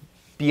stuff that's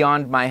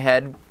beyond my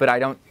head, but I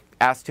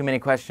ask too many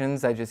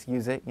questions, I just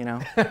use it, you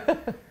know.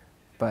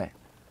 But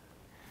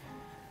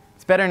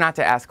it's better not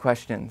to ask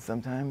questions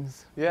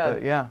sometimes. Yeah.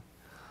 But yeah.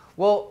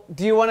 Well,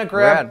 do you want to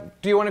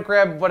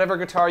grab whatever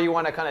guitar you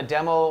want to kind of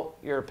demo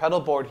your pedal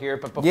board here?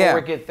 But before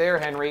we get there,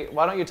 Henry,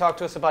 why don't you talk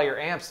to us about your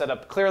amp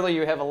setup? Clearly,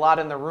 you have a lot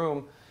in the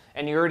room,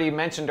 and you already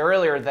mentioned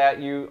earlier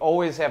that you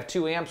always have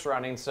 2 amps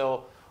running.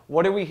 So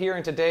what are we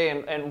hearing today,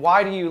 and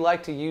why do you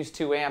like to use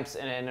 2 amps,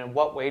 and in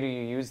what way do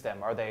you use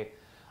them? Are they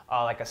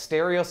like a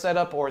stereo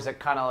setup, or is it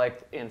kind of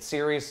like in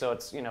series, so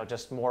it's, you know,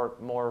 just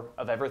more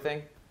of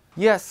everything?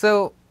 Yeah,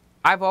 so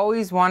I've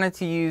always wanted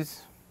to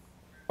use,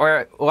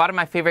 or a lot of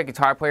my favorite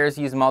guitar players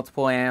use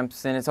multiple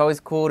amps, and it's always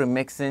cool to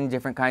mix in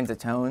different kinds of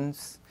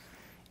tones.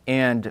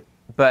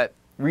 But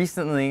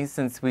recently,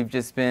 since we've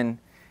just been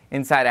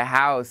inside a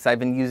house, I've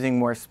been using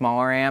more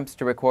smaller amps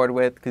to record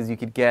with, because you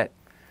could get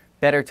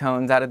better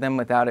tones out of them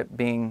without it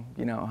being,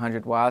 you know,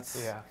 100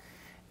 watts. Yeah.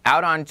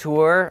 Out on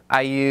tour,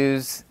 I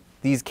use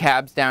these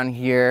cabs down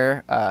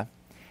here,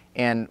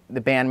 and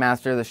the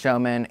Bandmaster, the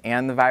Showman,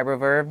 and the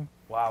Vibroverb.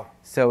 Wow.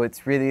 So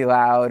it's really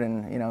loud,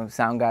 and, you know,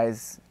 sound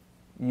guys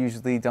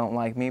usually don't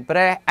like me, but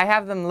I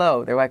have them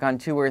low. They're like on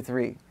 2 or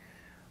 3.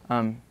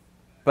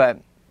 But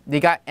they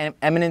got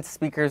Eminence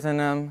speakers in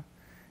them.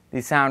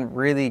 They sound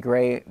really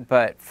great,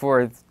 but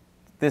for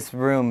this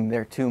room,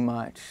 they're too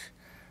much.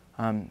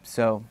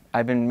 So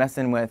I've been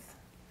messing with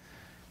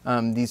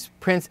these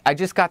I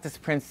just got this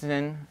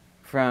Princeton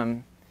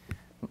from,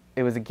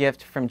 it was a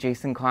gift from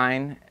Jason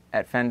Klein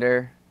at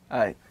Fender.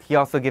 He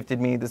also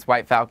gifted me this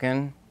White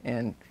Falcon,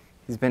 and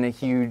he's been a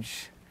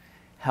huge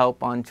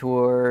help on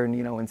tour, and,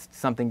 you know, when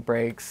something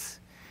breaks.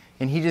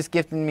 And he just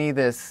gifted me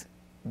this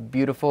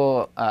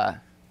beautiful, I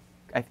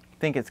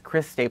think it's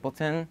Chris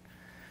Stapleton,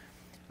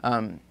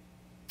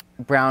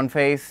 brown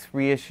face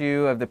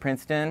reissue of the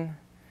Princeton.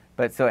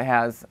 But so it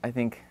has, I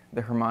think,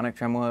 the harmonic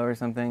tremolo or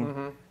something.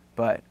 Mm-hmm.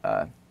 But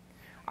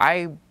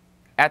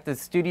at the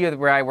studio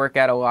where I work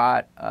at a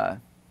lot,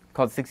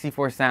 called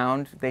 64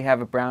 Sound, they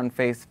have a brown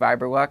face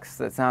Vibrolux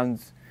that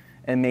sounds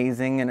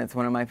amazing, and it's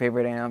one of my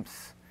favorite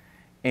amps.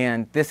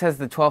 And this has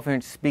the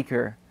 12-inch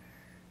speaker,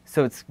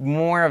 so it's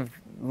more of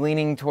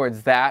leaning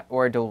towards that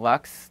or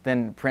deluxe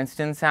than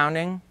Princeton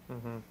sounding.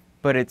 Mm-hmm.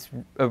 But it's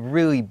a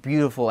really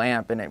beautiful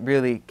amp, and it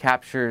really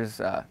captures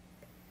the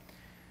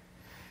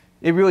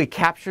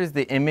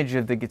image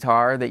of the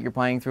guitar that you're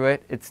playing through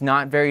it. It's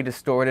not very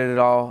distorted at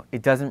all.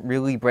 It doesn't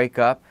really break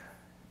up,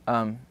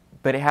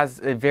 but it has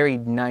a very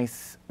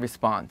nice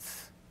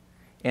response.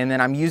 And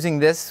then I'm using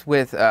this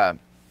with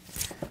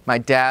my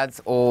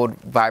dad's old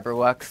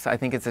Vibrolux. I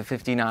think it's a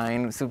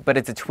 59, but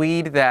it's a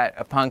tweed that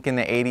a punk in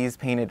the 80s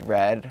painted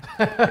red.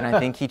 And I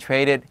think he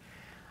traded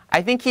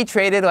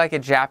like a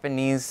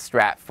Japanese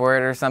Strat for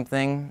it or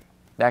something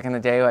back in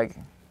the day,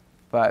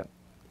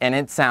 and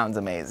it sounds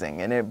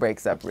amazing, and it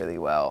breaks up really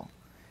well.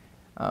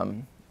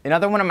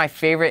 Another one of my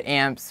favorite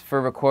amps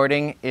for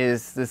recording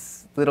is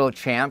this little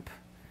Champ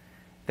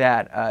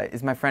that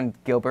is my friend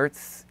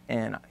Gilbert's,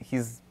 and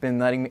he's been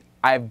letting me,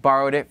 I've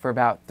borrowed it for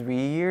about 3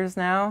 years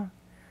now,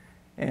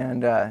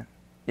 and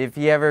if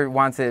he ever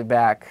wants it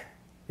back,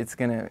 it's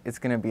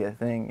gonna be a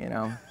thing, you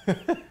know.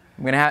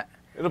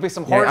 It'll be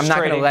some horse trading. I'm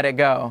not gonna let it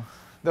go.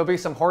 There'll be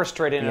some horse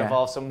trading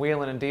involved, some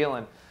wheeling and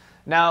dealing.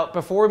 Now,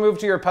 before we move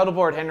to your pedal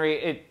board,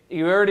 Henry,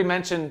 you already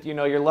mentioned, you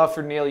know, your love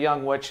for Neil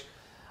Young, which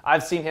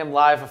I've seen him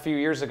live a few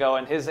years ago,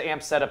 and his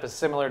amp setup is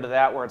similar to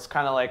that, where it's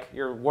kind of like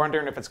you're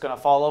wondering if it's going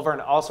to fall over,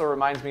 and it also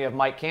reminds me of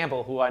Mike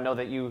Campbell, who I know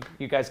that you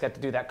guys got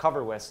to do that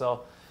cover with.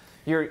 So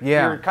you're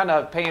kind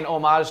of paying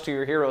homage to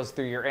your heroes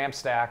through your amp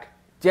stack.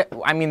 Yeah,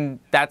 I mean,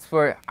 that's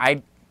where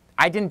I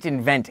didn't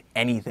invent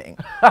anything.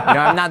 You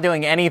know, I'm not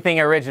doing anything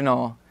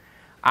original.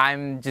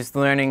 I'm just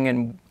learning,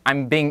 and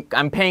I'm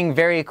paying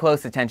very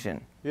close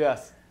attention.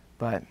 Yes.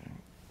 But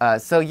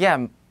so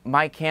yeah,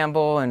 Mike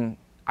Campbell, and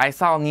I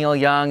saw Neil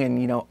Young,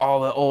 and, you know, all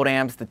the old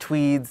amps, the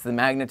tweeds, the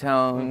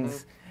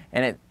magnetones,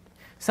 and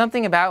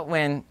something about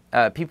when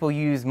people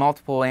use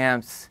multiple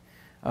amps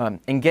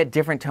and get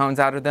different tones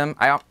out of them.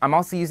 I'm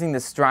also using the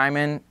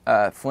Strymon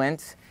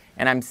Flint,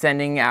 and I'm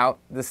sending out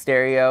the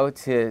stereo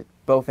to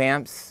both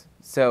amps,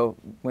 so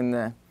when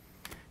the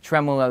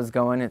tremolo's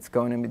going, it's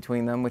going in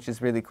between them, which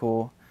is really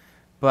cool.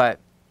 And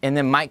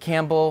then Mike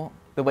Campbell,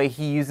 the way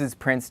he uses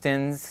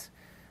Princetons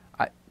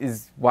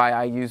is why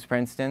I use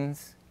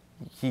Princetons.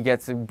 He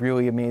gets a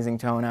really amazing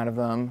tone out of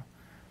them.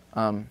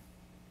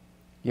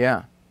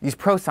 Yeah. These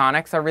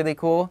Prosonics are really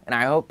cool, and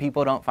I hope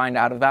people don't find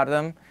out about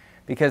them,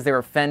 because they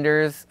were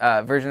Fender's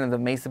version of the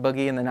Mesa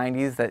Boogie in the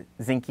 90s that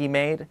Zinke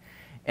made,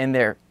 and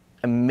they're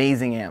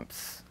amazing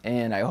amps,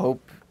 and I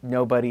hope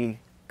nobody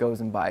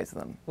goes and buys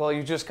them. Well,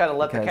 you just kind of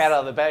let the cat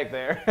out of the bag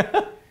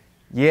there.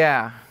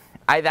 Yeah.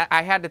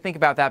 I had to think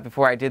about that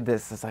before I did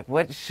this. It's like,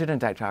 what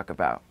shouldn't I talk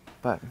about?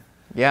 But,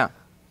 yeah.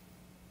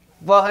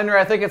 Well, Henry,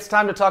 I think it's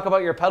time to talk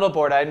about your pedal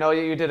board. I know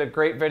you did a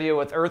great video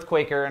with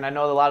Earthquaker, and I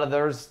know a lot of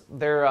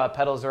their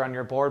pedals are on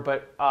your board,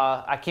 but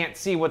I can't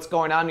see what's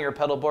going on in your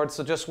pedal board,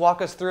 so just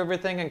walk us through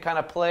everything and kind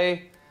of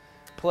play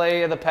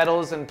the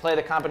pedals and play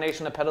the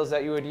combination of pedals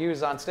that you would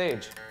use on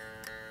stage.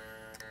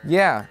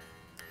 Yeah.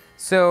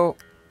 So,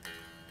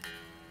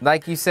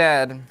 like you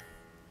said,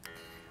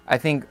 I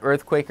think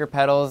Earthquaker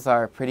pedals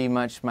are pretty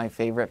much my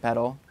favorite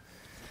pedal.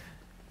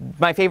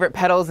 My favorite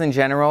pedals in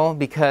general,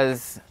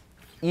 because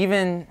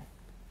even,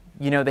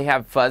 you know, they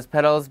have fuzz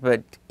pedals,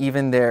 but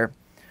even their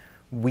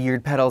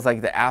weird pedals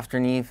like the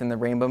Afterneath and the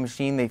Rainbow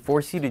Machine, they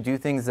force you to do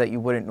things that you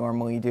wouldn't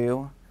normally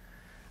do.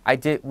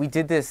 We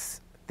did this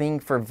thing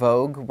for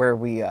Vogue where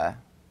we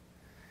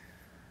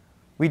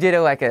did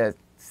like a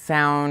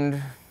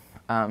sound,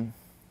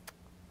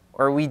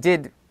 or we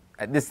did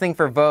this thing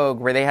for Vogue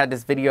where they had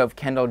this video of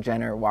Kendall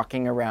Jenner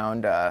walking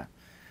around a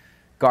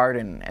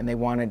garden, and they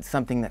wanted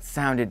something that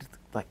sounded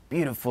like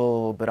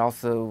beautiful but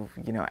also,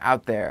 you know,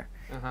 out there.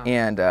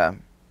 And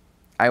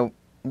I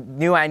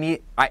knew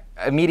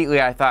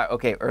immediately I thought,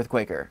 okay,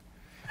 Earthquaker.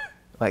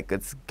 Like,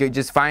 let's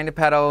just find a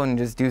pedal and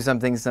just do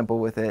something simple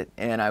with it.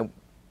 And I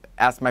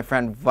asked my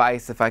friend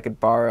Vice if I could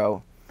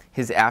borrow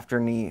his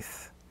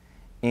Afterneath.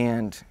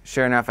 And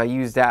sure enough, I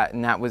used that,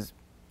 and that was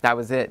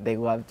it. They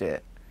loved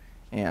it.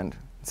 And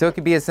so it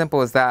could be as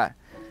simple as that.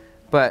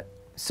 But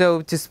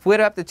so to split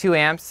up the 2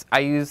 amps, I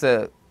use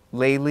a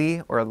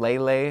Lely or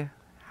Lele,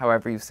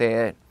 however you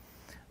say it.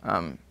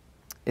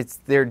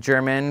 They're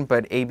German,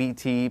 but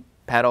ABT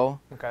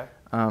pedal. Okay.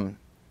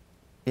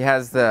 It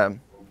has the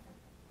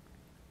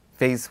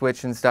phase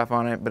switch and stuff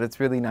on it, but it's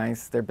really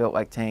nice. They're built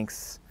like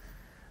tanks.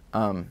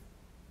 Then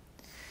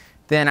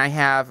I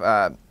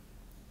have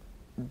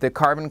the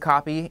carbon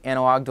copy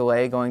analog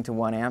delay going to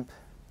 1 amp,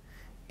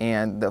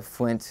 and the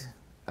Flint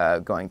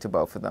going to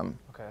both of them.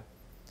 Okay.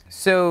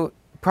 So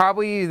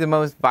probably the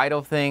most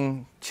vital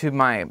thing to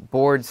my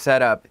board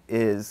setup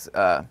is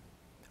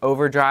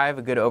overdrive,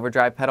 a good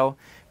overdrive pedal,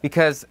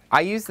 because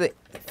I use the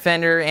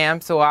Fender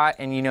amps a lot,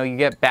 and you know, you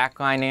get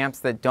backline amps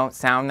that don't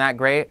sound that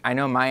great. I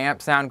know my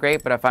amps sound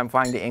great, but if I'm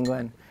flying to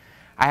England,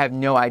 I have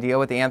no idea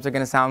what the amps are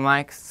going to sound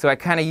like. So I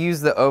kind of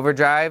use the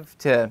overdrive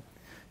to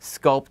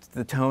sculpt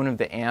the tone of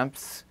the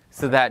amps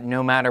so that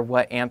no matter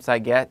what amps I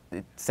get,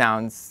 it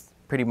sounds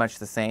pretty much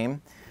the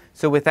same.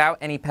 So without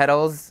any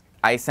pedals,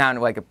 I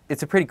sound like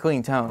it's a pretty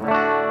clean tone.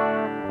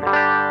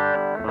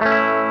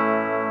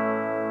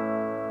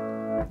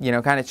 You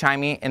know, kind of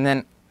chimey. And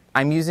then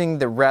I'm using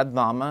the Red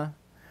Llama,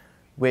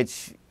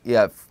 which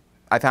I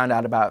found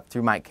out about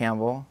through Mike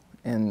Campbell,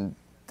 and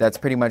that's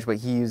pretty much what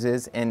he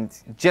uses. And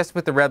just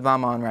with the Red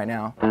Llama on right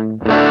now.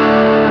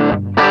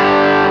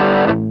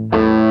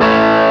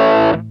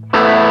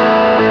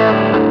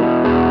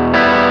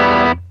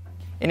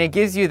 And it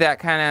gives you that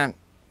kind of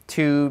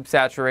tube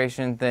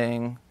saturation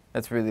thing.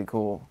 That's really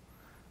cool.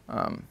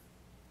 But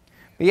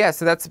yeah,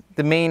 so that's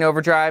the main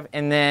overdrive.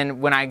 And then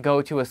when I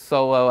go to a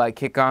solo, I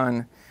kick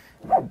on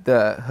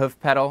the hoof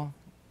pedal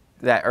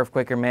that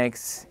Earthquaker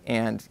makes,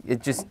 and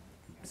it just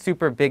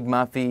super big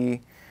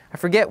muffy. I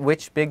forget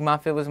which big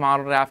muff it was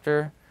modeled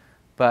after,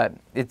 but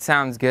it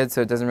sounds good, so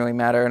it doesn't really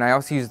matter. And I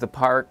also use the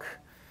Park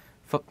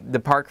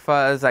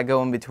fuzz. I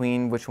go in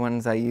between which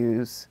ones I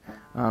use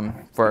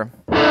for.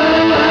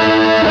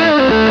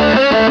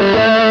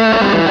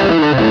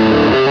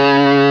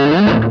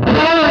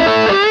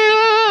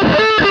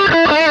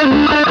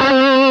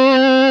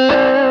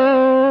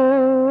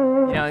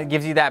 You know, it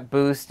gives you that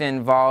boost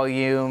in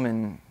volume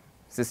and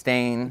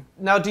sustain.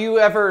 Now, do you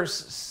ever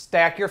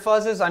stack your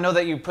fuzzes? I know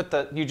that you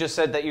just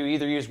said that you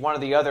either use one or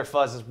the other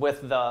fuzzes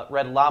with the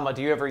Red Llama.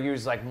 Do you ever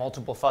use like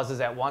multiple fuzzes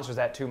at once, or is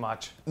that too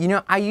much? You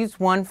know, I use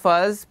one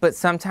fuzz, but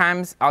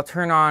sometimes I'll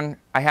turn on,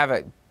 I have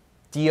a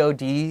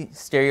DoD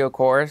stereo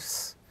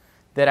chorus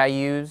that I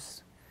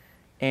use,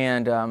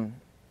 and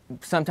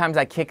sometimes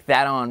I kick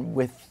that on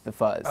with the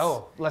fuzz.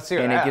 Oh, let's hear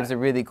that. And it gives a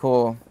really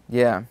cool,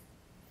 yeah.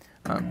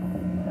 So.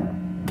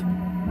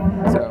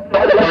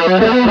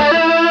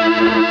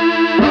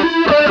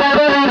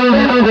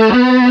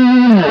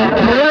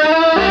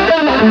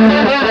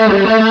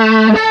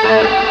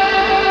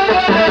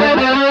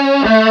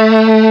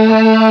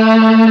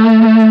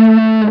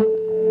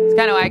 It's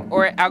kind of like,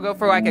 or I'll go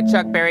for like a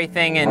Chuck Berry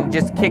thing and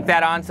just kick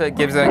that on so it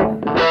gives a.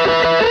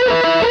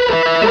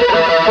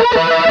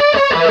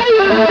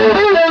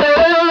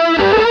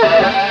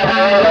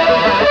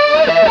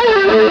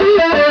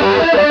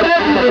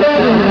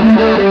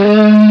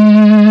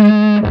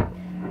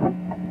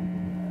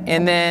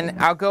 And then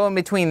I'll go in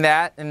between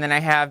that, and then I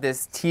have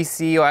this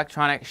TC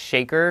electronic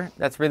shaker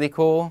that's really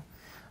cool.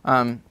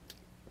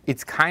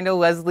 It's kind of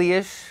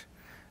Leslie-ish,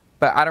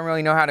 but I don't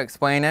really know how to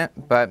explain it,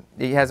 but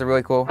it has a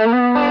really cool. But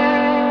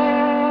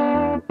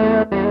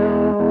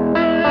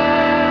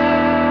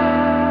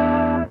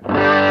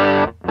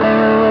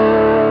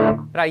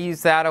I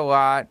use that a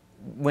lot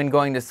when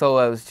going to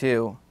solos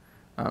too.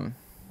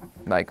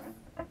 Like.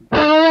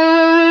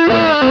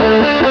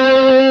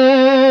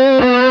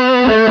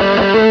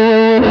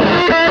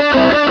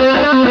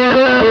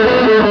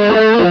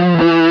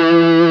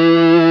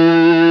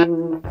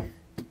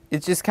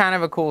 It's just kind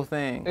of a cool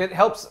thing. It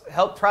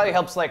probably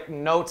helps like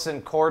notes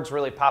and chords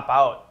really pop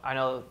out. I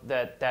know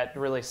that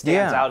really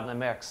stands out in the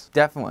mix.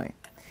 Definitely.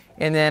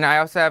 And then I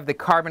also have the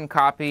carbon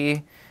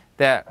copy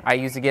that I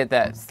use to get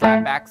that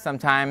slap back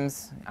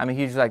sometimes. I'm a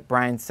huge like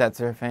Brian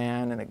Setzer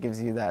fan, and it gives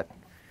you that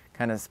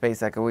kind of space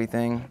echoey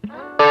thing.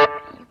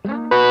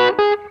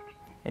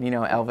 And you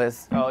know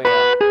Elvis. Oh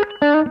yeah.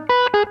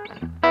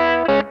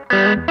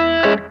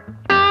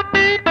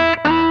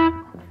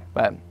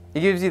 But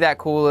it gives you that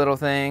cool little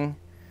thing.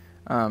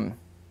 But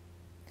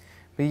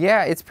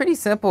yeah, it's pretty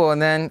simple.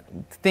 And then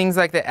things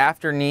like the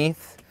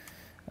afterneath,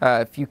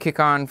 if you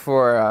kick on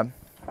for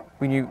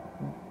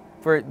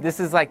this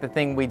is like the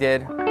thing we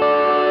did. And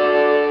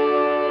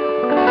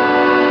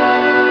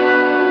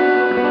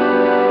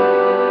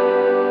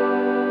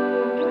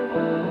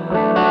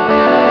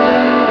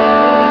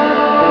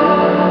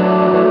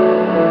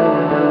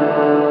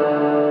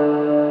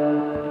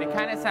it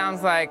kind of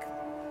sounds like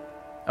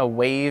a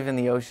wave in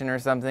the ocean or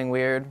something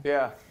weird.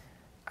 Yeah.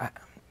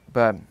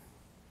 But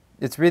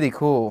it's really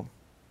cool.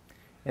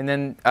 And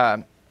then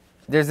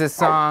there's this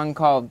song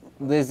called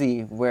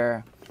Lizzie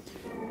where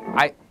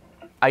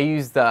I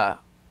use the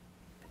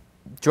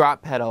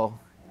drop pedal,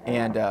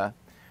 and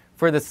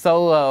for the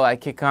solo I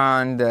kick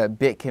on the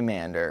Bit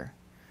Commander,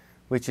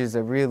 which is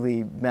a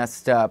really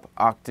messed up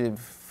octave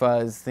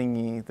fuzz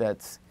thingy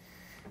that's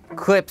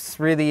clips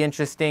really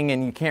interesting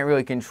and you can't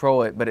really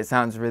control it, but it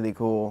sounds really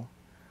cool.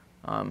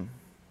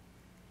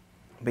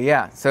 But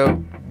yeah,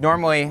 so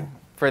normally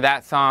for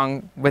that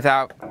song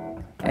without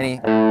any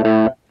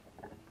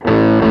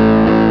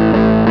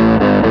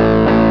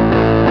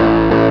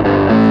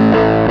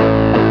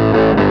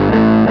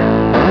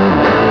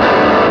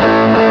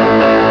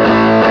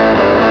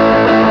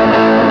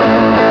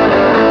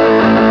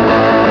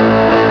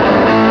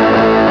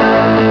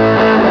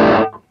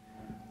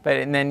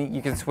and then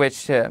you can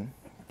switch to,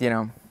 you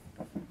know,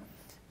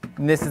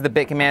 and this is the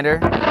Bit Commander.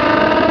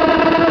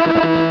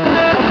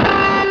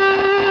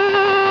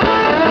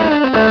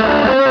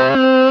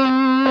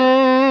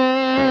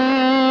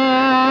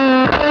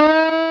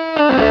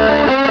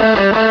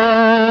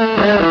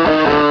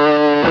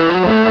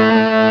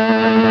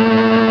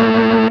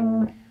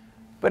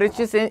 But it's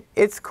just,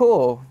 it's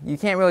cool. You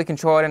can't really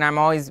control it, and I'm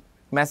always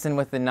messing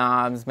with the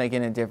knobs,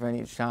 making it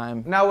different each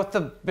time. Now with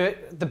the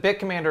Bit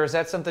Commander, is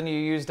that something you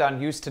used on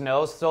Used to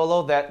Know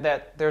solo?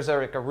 That there's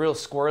like a real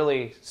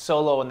squirrely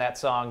solo in that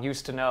song,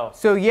 Used to Know.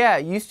 So yeah,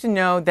 Used to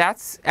Know,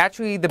 that's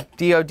actually the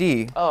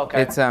DOD. Oh,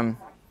 okay. It's I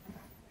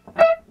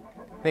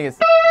think it's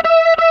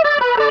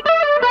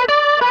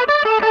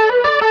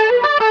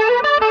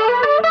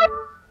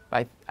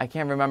I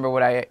can't remember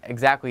what I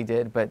exactly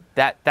did, but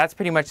that's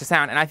pretty much the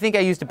sound. And I think I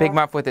used a Big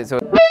Muff with it, so.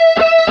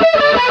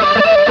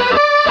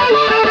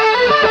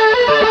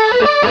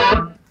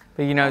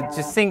 But you know,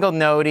 just single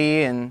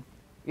notey and.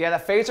 Yeah,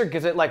 the phaser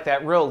gives it like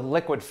that real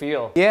liquid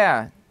feel.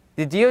 Yeah,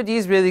 the DOD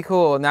is really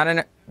cool.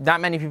 Not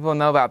many people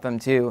know about them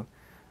too.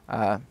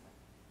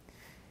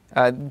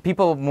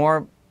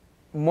 More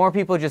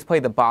people just play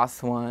the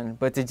Boss one,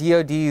 but the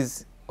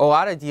DODs, a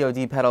lot of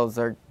DOD pedals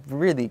are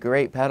really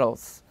great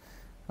pedals.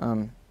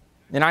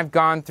 And I've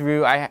gone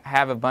through, I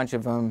have a bunch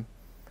of them,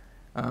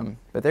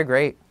 but they're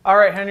great. All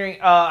right, Henry,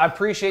 I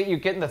appreciate you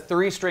getting the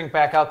 3-string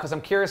back out because I'm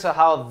curious of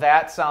how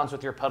that sounds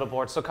with your pedal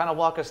board. So kind of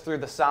walk us through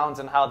the sounds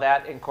and how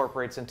that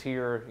incorporates into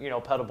your,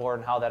 pedal board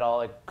and how that all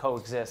like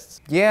coexists.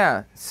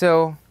 Yeah,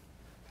 so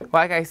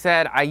like I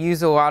said, I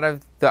use a lot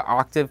of the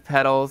octave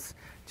pedals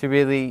to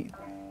really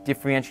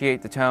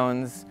differentiate the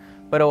tones,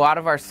 but a lot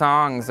of our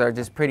songs are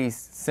just pretty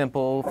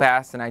simple,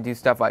 fast, and I do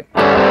stuff like.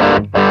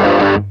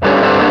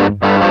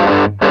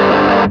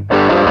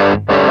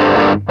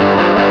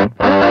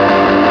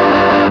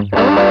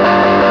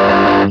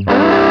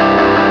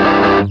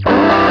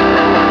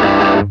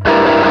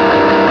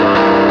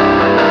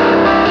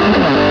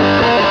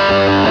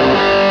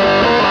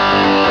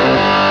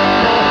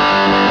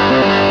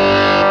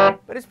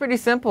 But it's pretty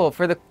simple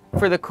for the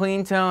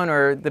clean tone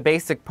or the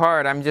basic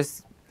part.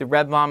 The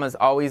Red Llama's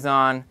always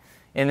on,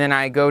 and then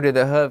I go to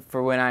the hoof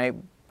for when I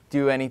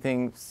do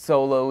anything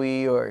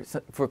solo-y or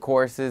for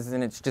choruses,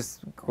 and it's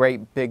just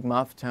great big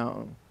muff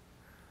tone.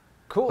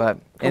 Cool.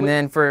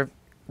 Then for.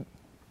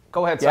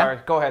 Go ahead. Yeah? Sorry.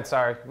 Go ahead.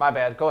 Sorry. My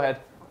bad. Go ahead.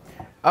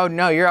 Oh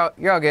no, you're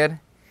all good.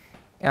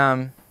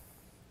 And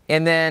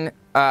then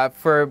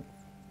for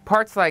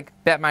parts like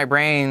Bet My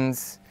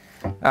Brains,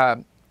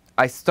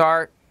 I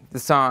start the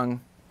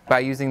song by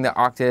using the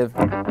octave.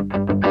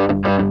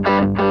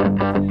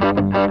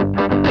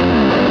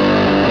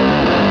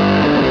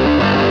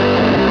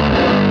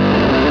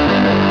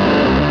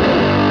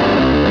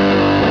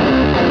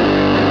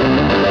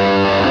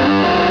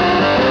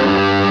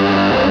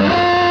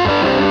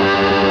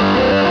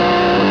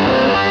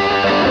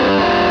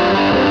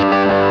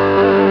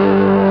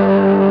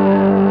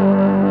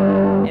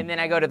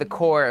 I go to the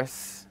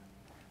chorus,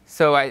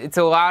 so it's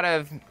a lot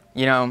of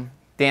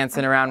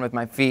dancing around with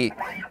my feet,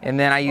 and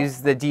then I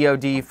use the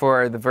DOD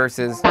for the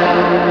verses.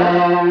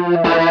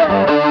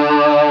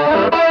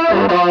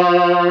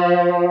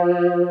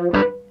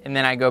 And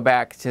then I go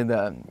back to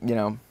the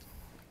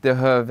the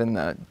hoof and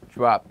the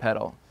drop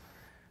pedal,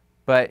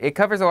 but it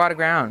covers a lot of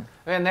ground.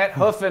 Man, that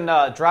hoof and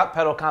drop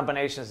pedal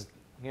combination is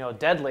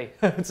deadly.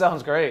 It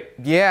sounds great.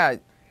 Yeah,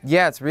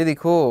 yeah, it's really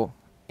cool.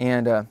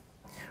 And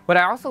what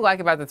I also like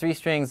about the 3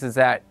 strings is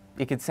that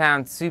it could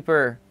sound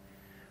super,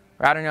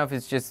 or I don't know if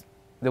it's just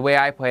the way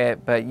I play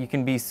it, but you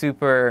can be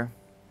super,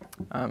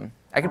 I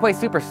can play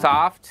super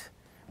soft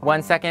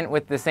 1 second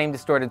with the same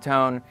distorted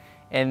tone,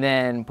 and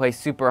then play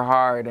super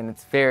hard, and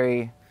it's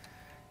very,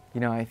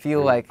 you know, I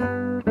feel like,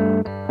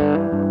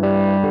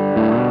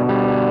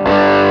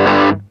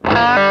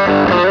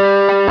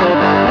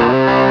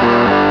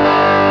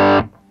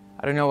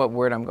 I don't know what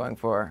word I'm going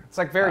for. It's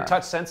like very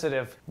touch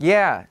sensitive.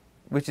 Yeah,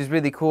 which is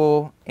really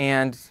cool,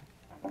 and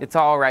it's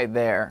all right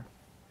there.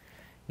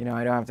 You know,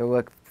 I don't have to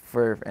look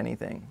for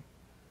anything.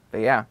 But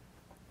yeah.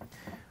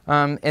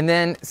 And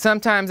then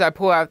sometimes I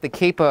pull out the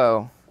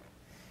capo,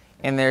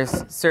 and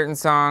there's certain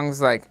songs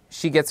like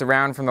She Gets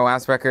Around from the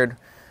last record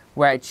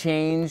where I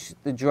change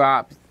the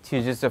drop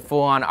to just a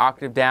full-on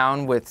octave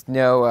down with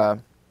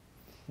no,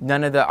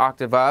 none of the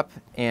octave up,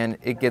 and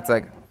it gets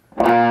like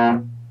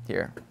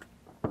here.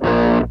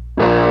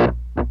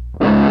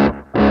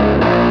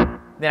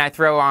 Then I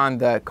throw on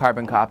the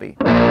carbon copy.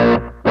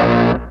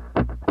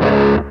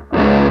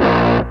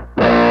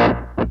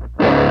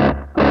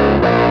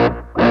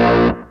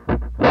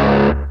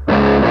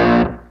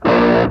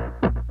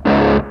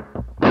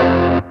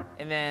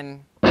 And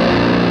then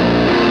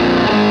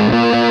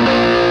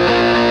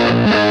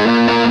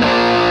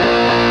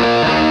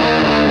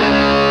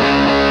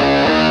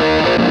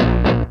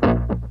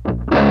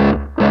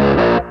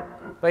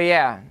but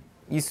yeah,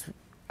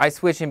 I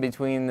switch in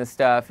between the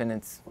stuff, and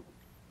it's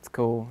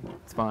cool.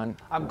 It's fun.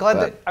 I'm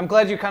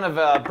glad you kind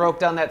of broke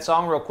down that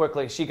song real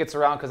quickly. She Gets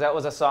Around, because that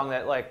was a song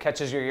that like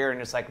catches your ear, and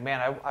it's like,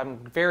 man, I'm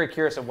very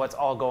curious of what's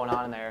all going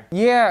on in there.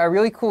 Yeah, a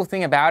really cool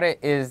thing about it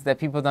is that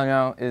people don't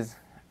know is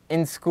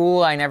in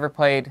school I never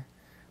played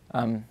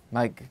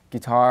like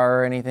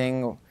guitar or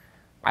anything.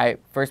 I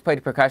first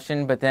played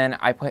percussion, but then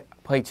I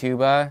play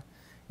tuba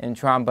and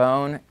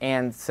trombone,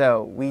 and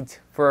so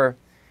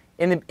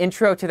in the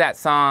intro to that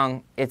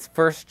song, it's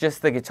first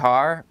just the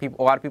guitar. A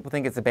lot of people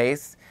think it's the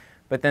bass.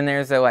 But then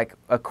there's a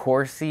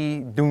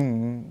chorusy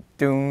doon,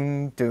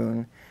 doon,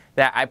 doon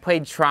that I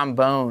played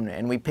trombone,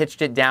 and we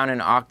pitched it down an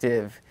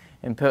octave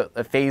and put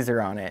a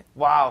phaser on it.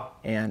 Wow.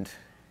 And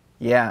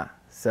yeah,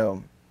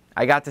 so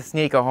I got to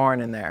sneak a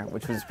horn in there,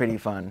 which was pretty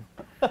fun.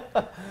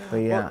 But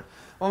yeah.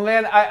 Well,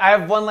 man, I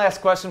have one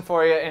last question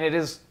for you, and it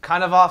is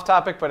kind of off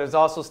topic, but it's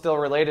also still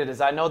related,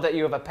 is I know that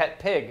you have a pet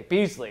pig,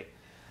 Beasley.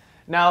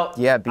 Now,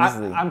 yeah,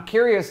 Beasley. I'm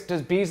curious,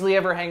 does Beasley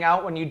ever hang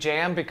out when you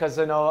jam? Because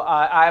I know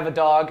I have a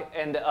dog,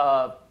 and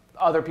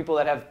other people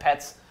that have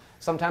pets,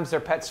 sometimes their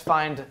pets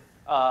find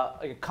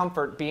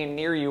comfort being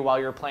near you while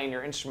you're playing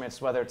your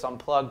instruments, whether it's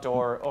unplugged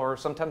or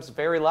sometimes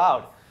very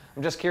loud.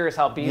 I'm just curious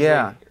how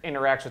Beasley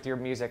interacts with your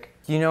music.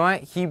 You know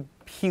what?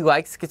 He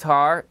likes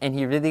guitar, and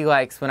he really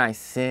likes when I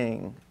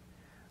sing.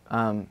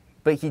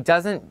 But he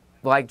doesn't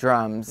like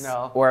drums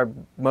or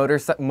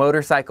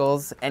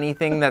motorcycles,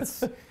 anything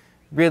that's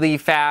really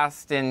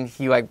fast, and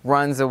he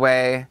runs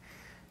away.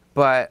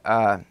 But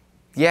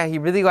yeah, he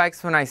really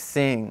likes when I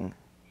sing,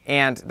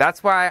 and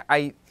that's why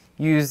I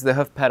use the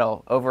hoof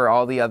pedal over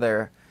all the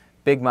other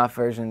Big Muff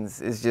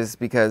versions, is just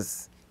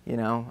because, you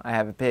know, I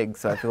have a pig,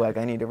 so I feel like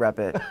I need to rep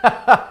it.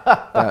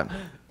 But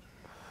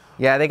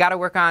yeah, they got to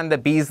work on the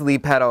Beasley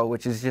pedal,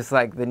 which is just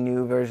like the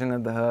new version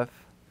of the hoof.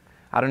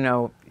 I don't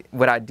know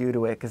what I'd do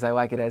to it, because I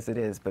like it as it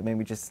is, but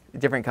maybe just a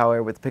different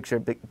color with a picture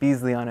of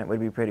Beasley on it would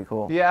be pretty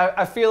cool. Yeah,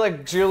 I feel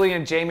like Julie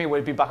and Jamie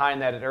would be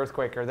behind that at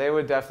Earthquaker. They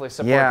would definitely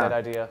support that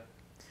idea.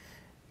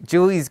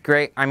 Julie's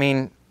great. I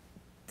mean,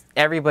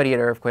 everybody at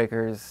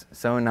Earthquaker is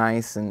so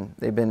nice, and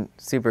they've been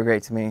super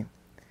great to me.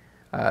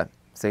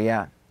 So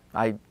yeah,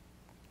 it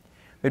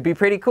would be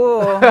pretty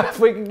cool. If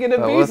we could get a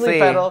Beasley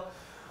pedal.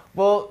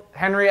 Well,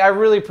 Henry, I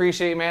really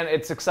appreciate you, man.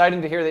 It's exciting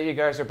to hear that you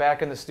guys are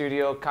back in the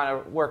studio kind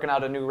of working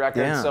out a new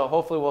record. Yeah. So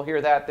hopefully we'll hear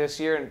that this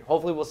year, and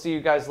hopefully we'll see you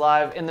guys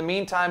live. In the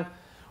meantime,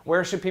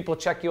 where should people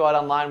check you out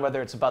online,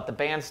 whether it's about the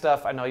band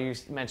stuff? I know you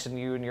mentioned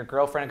you and your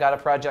girlfriend got a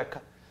project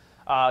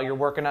you're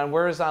working on.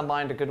 Where is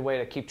online a good way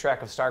to keep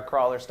track of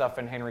Starcrawler stuff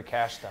and Henry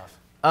Cash stuff?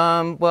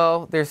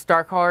 Well, there's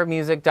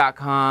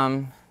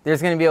starcrawlermusic.com.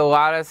 There's going to be a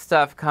lot of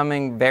stuff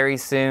coming very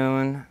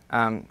soon.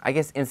 I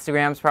guess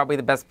Instagram's probably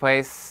the best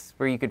place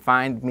where you could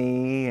find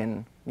me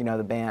and, you know,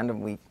 the band.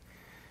 And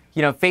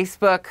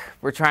Facebook,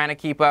 we're trying to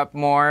keep up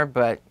more,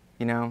 but,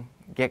 you know,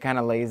 get kind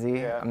of lazy.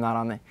 Yeah. I'm not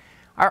on the...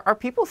 Are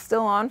people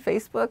still on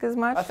Facebook as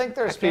much? I think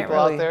there's people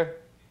out there.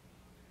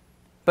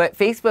 But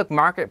Facebook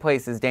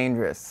Marketplace is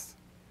dangerous.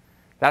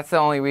 That's the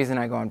only reason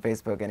I go on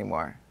Facebook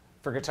anymore.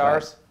 For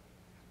guitars?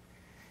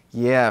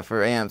 Yeah,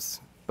 for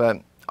amps. But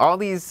all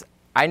these,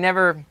 I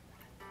never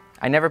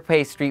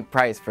pay street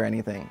price for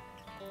anything.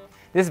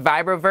 This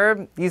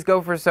Vibroverb, these go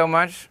for so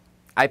much.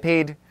 I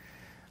paid,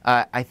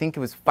 I think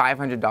it was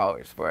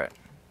 $500 for it.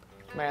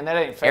 Man, that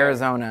ain't fair.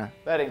 Arizona.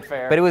 That ain't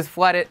fair. But it was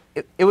flooded.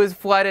 It was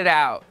flooded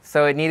out,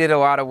 so it needed a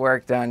lot of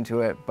work done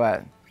to it.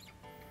 But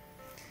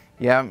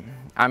yeah,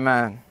 I'm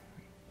I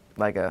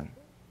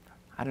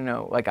don't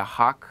know, like a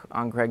hawk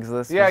on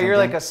Craigslist. Yeah, you're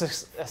like a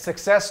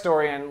success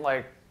story, and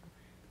like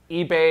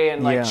eBay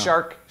and like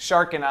Yeah.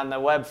 sharking on the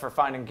web for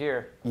finding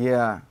gear.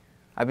 Yeah.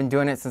 I've been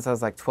doing it since I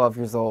was like 12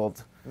 years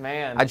old.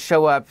 Man. I'd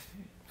show up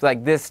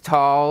like this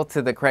tall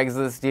to the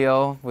Craigslist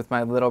deal with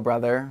my little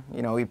brother.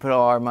 You know, we put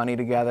all our money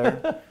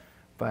together.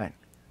 But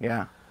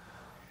yeah,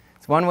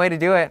 it's one way to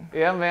do it.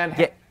 Yeah,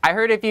 man. I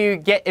heard if you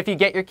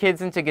get your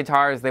kids into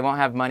guitars, they won't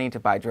have money to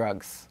buy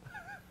drugs.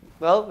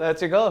 Well,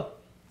 that's your goal.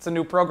 It's a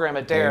new program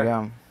at There Dare. you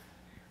go.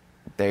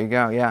 There you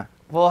go. Yeah.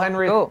 Well,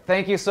 Henry, Cool.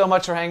 thank you so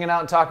much for hanging out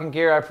and talking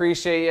gear. I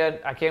appreciate you.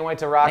 I can't wait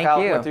to rock Thank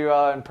out you. with you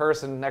in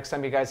person next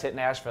time you guys hit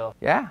Nashville.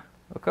 Yeah.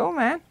 Well, cool,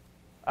 man.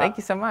 Thank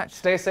you so much.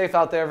 Stay safe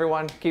out there,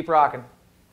 everyone. Keep rocking.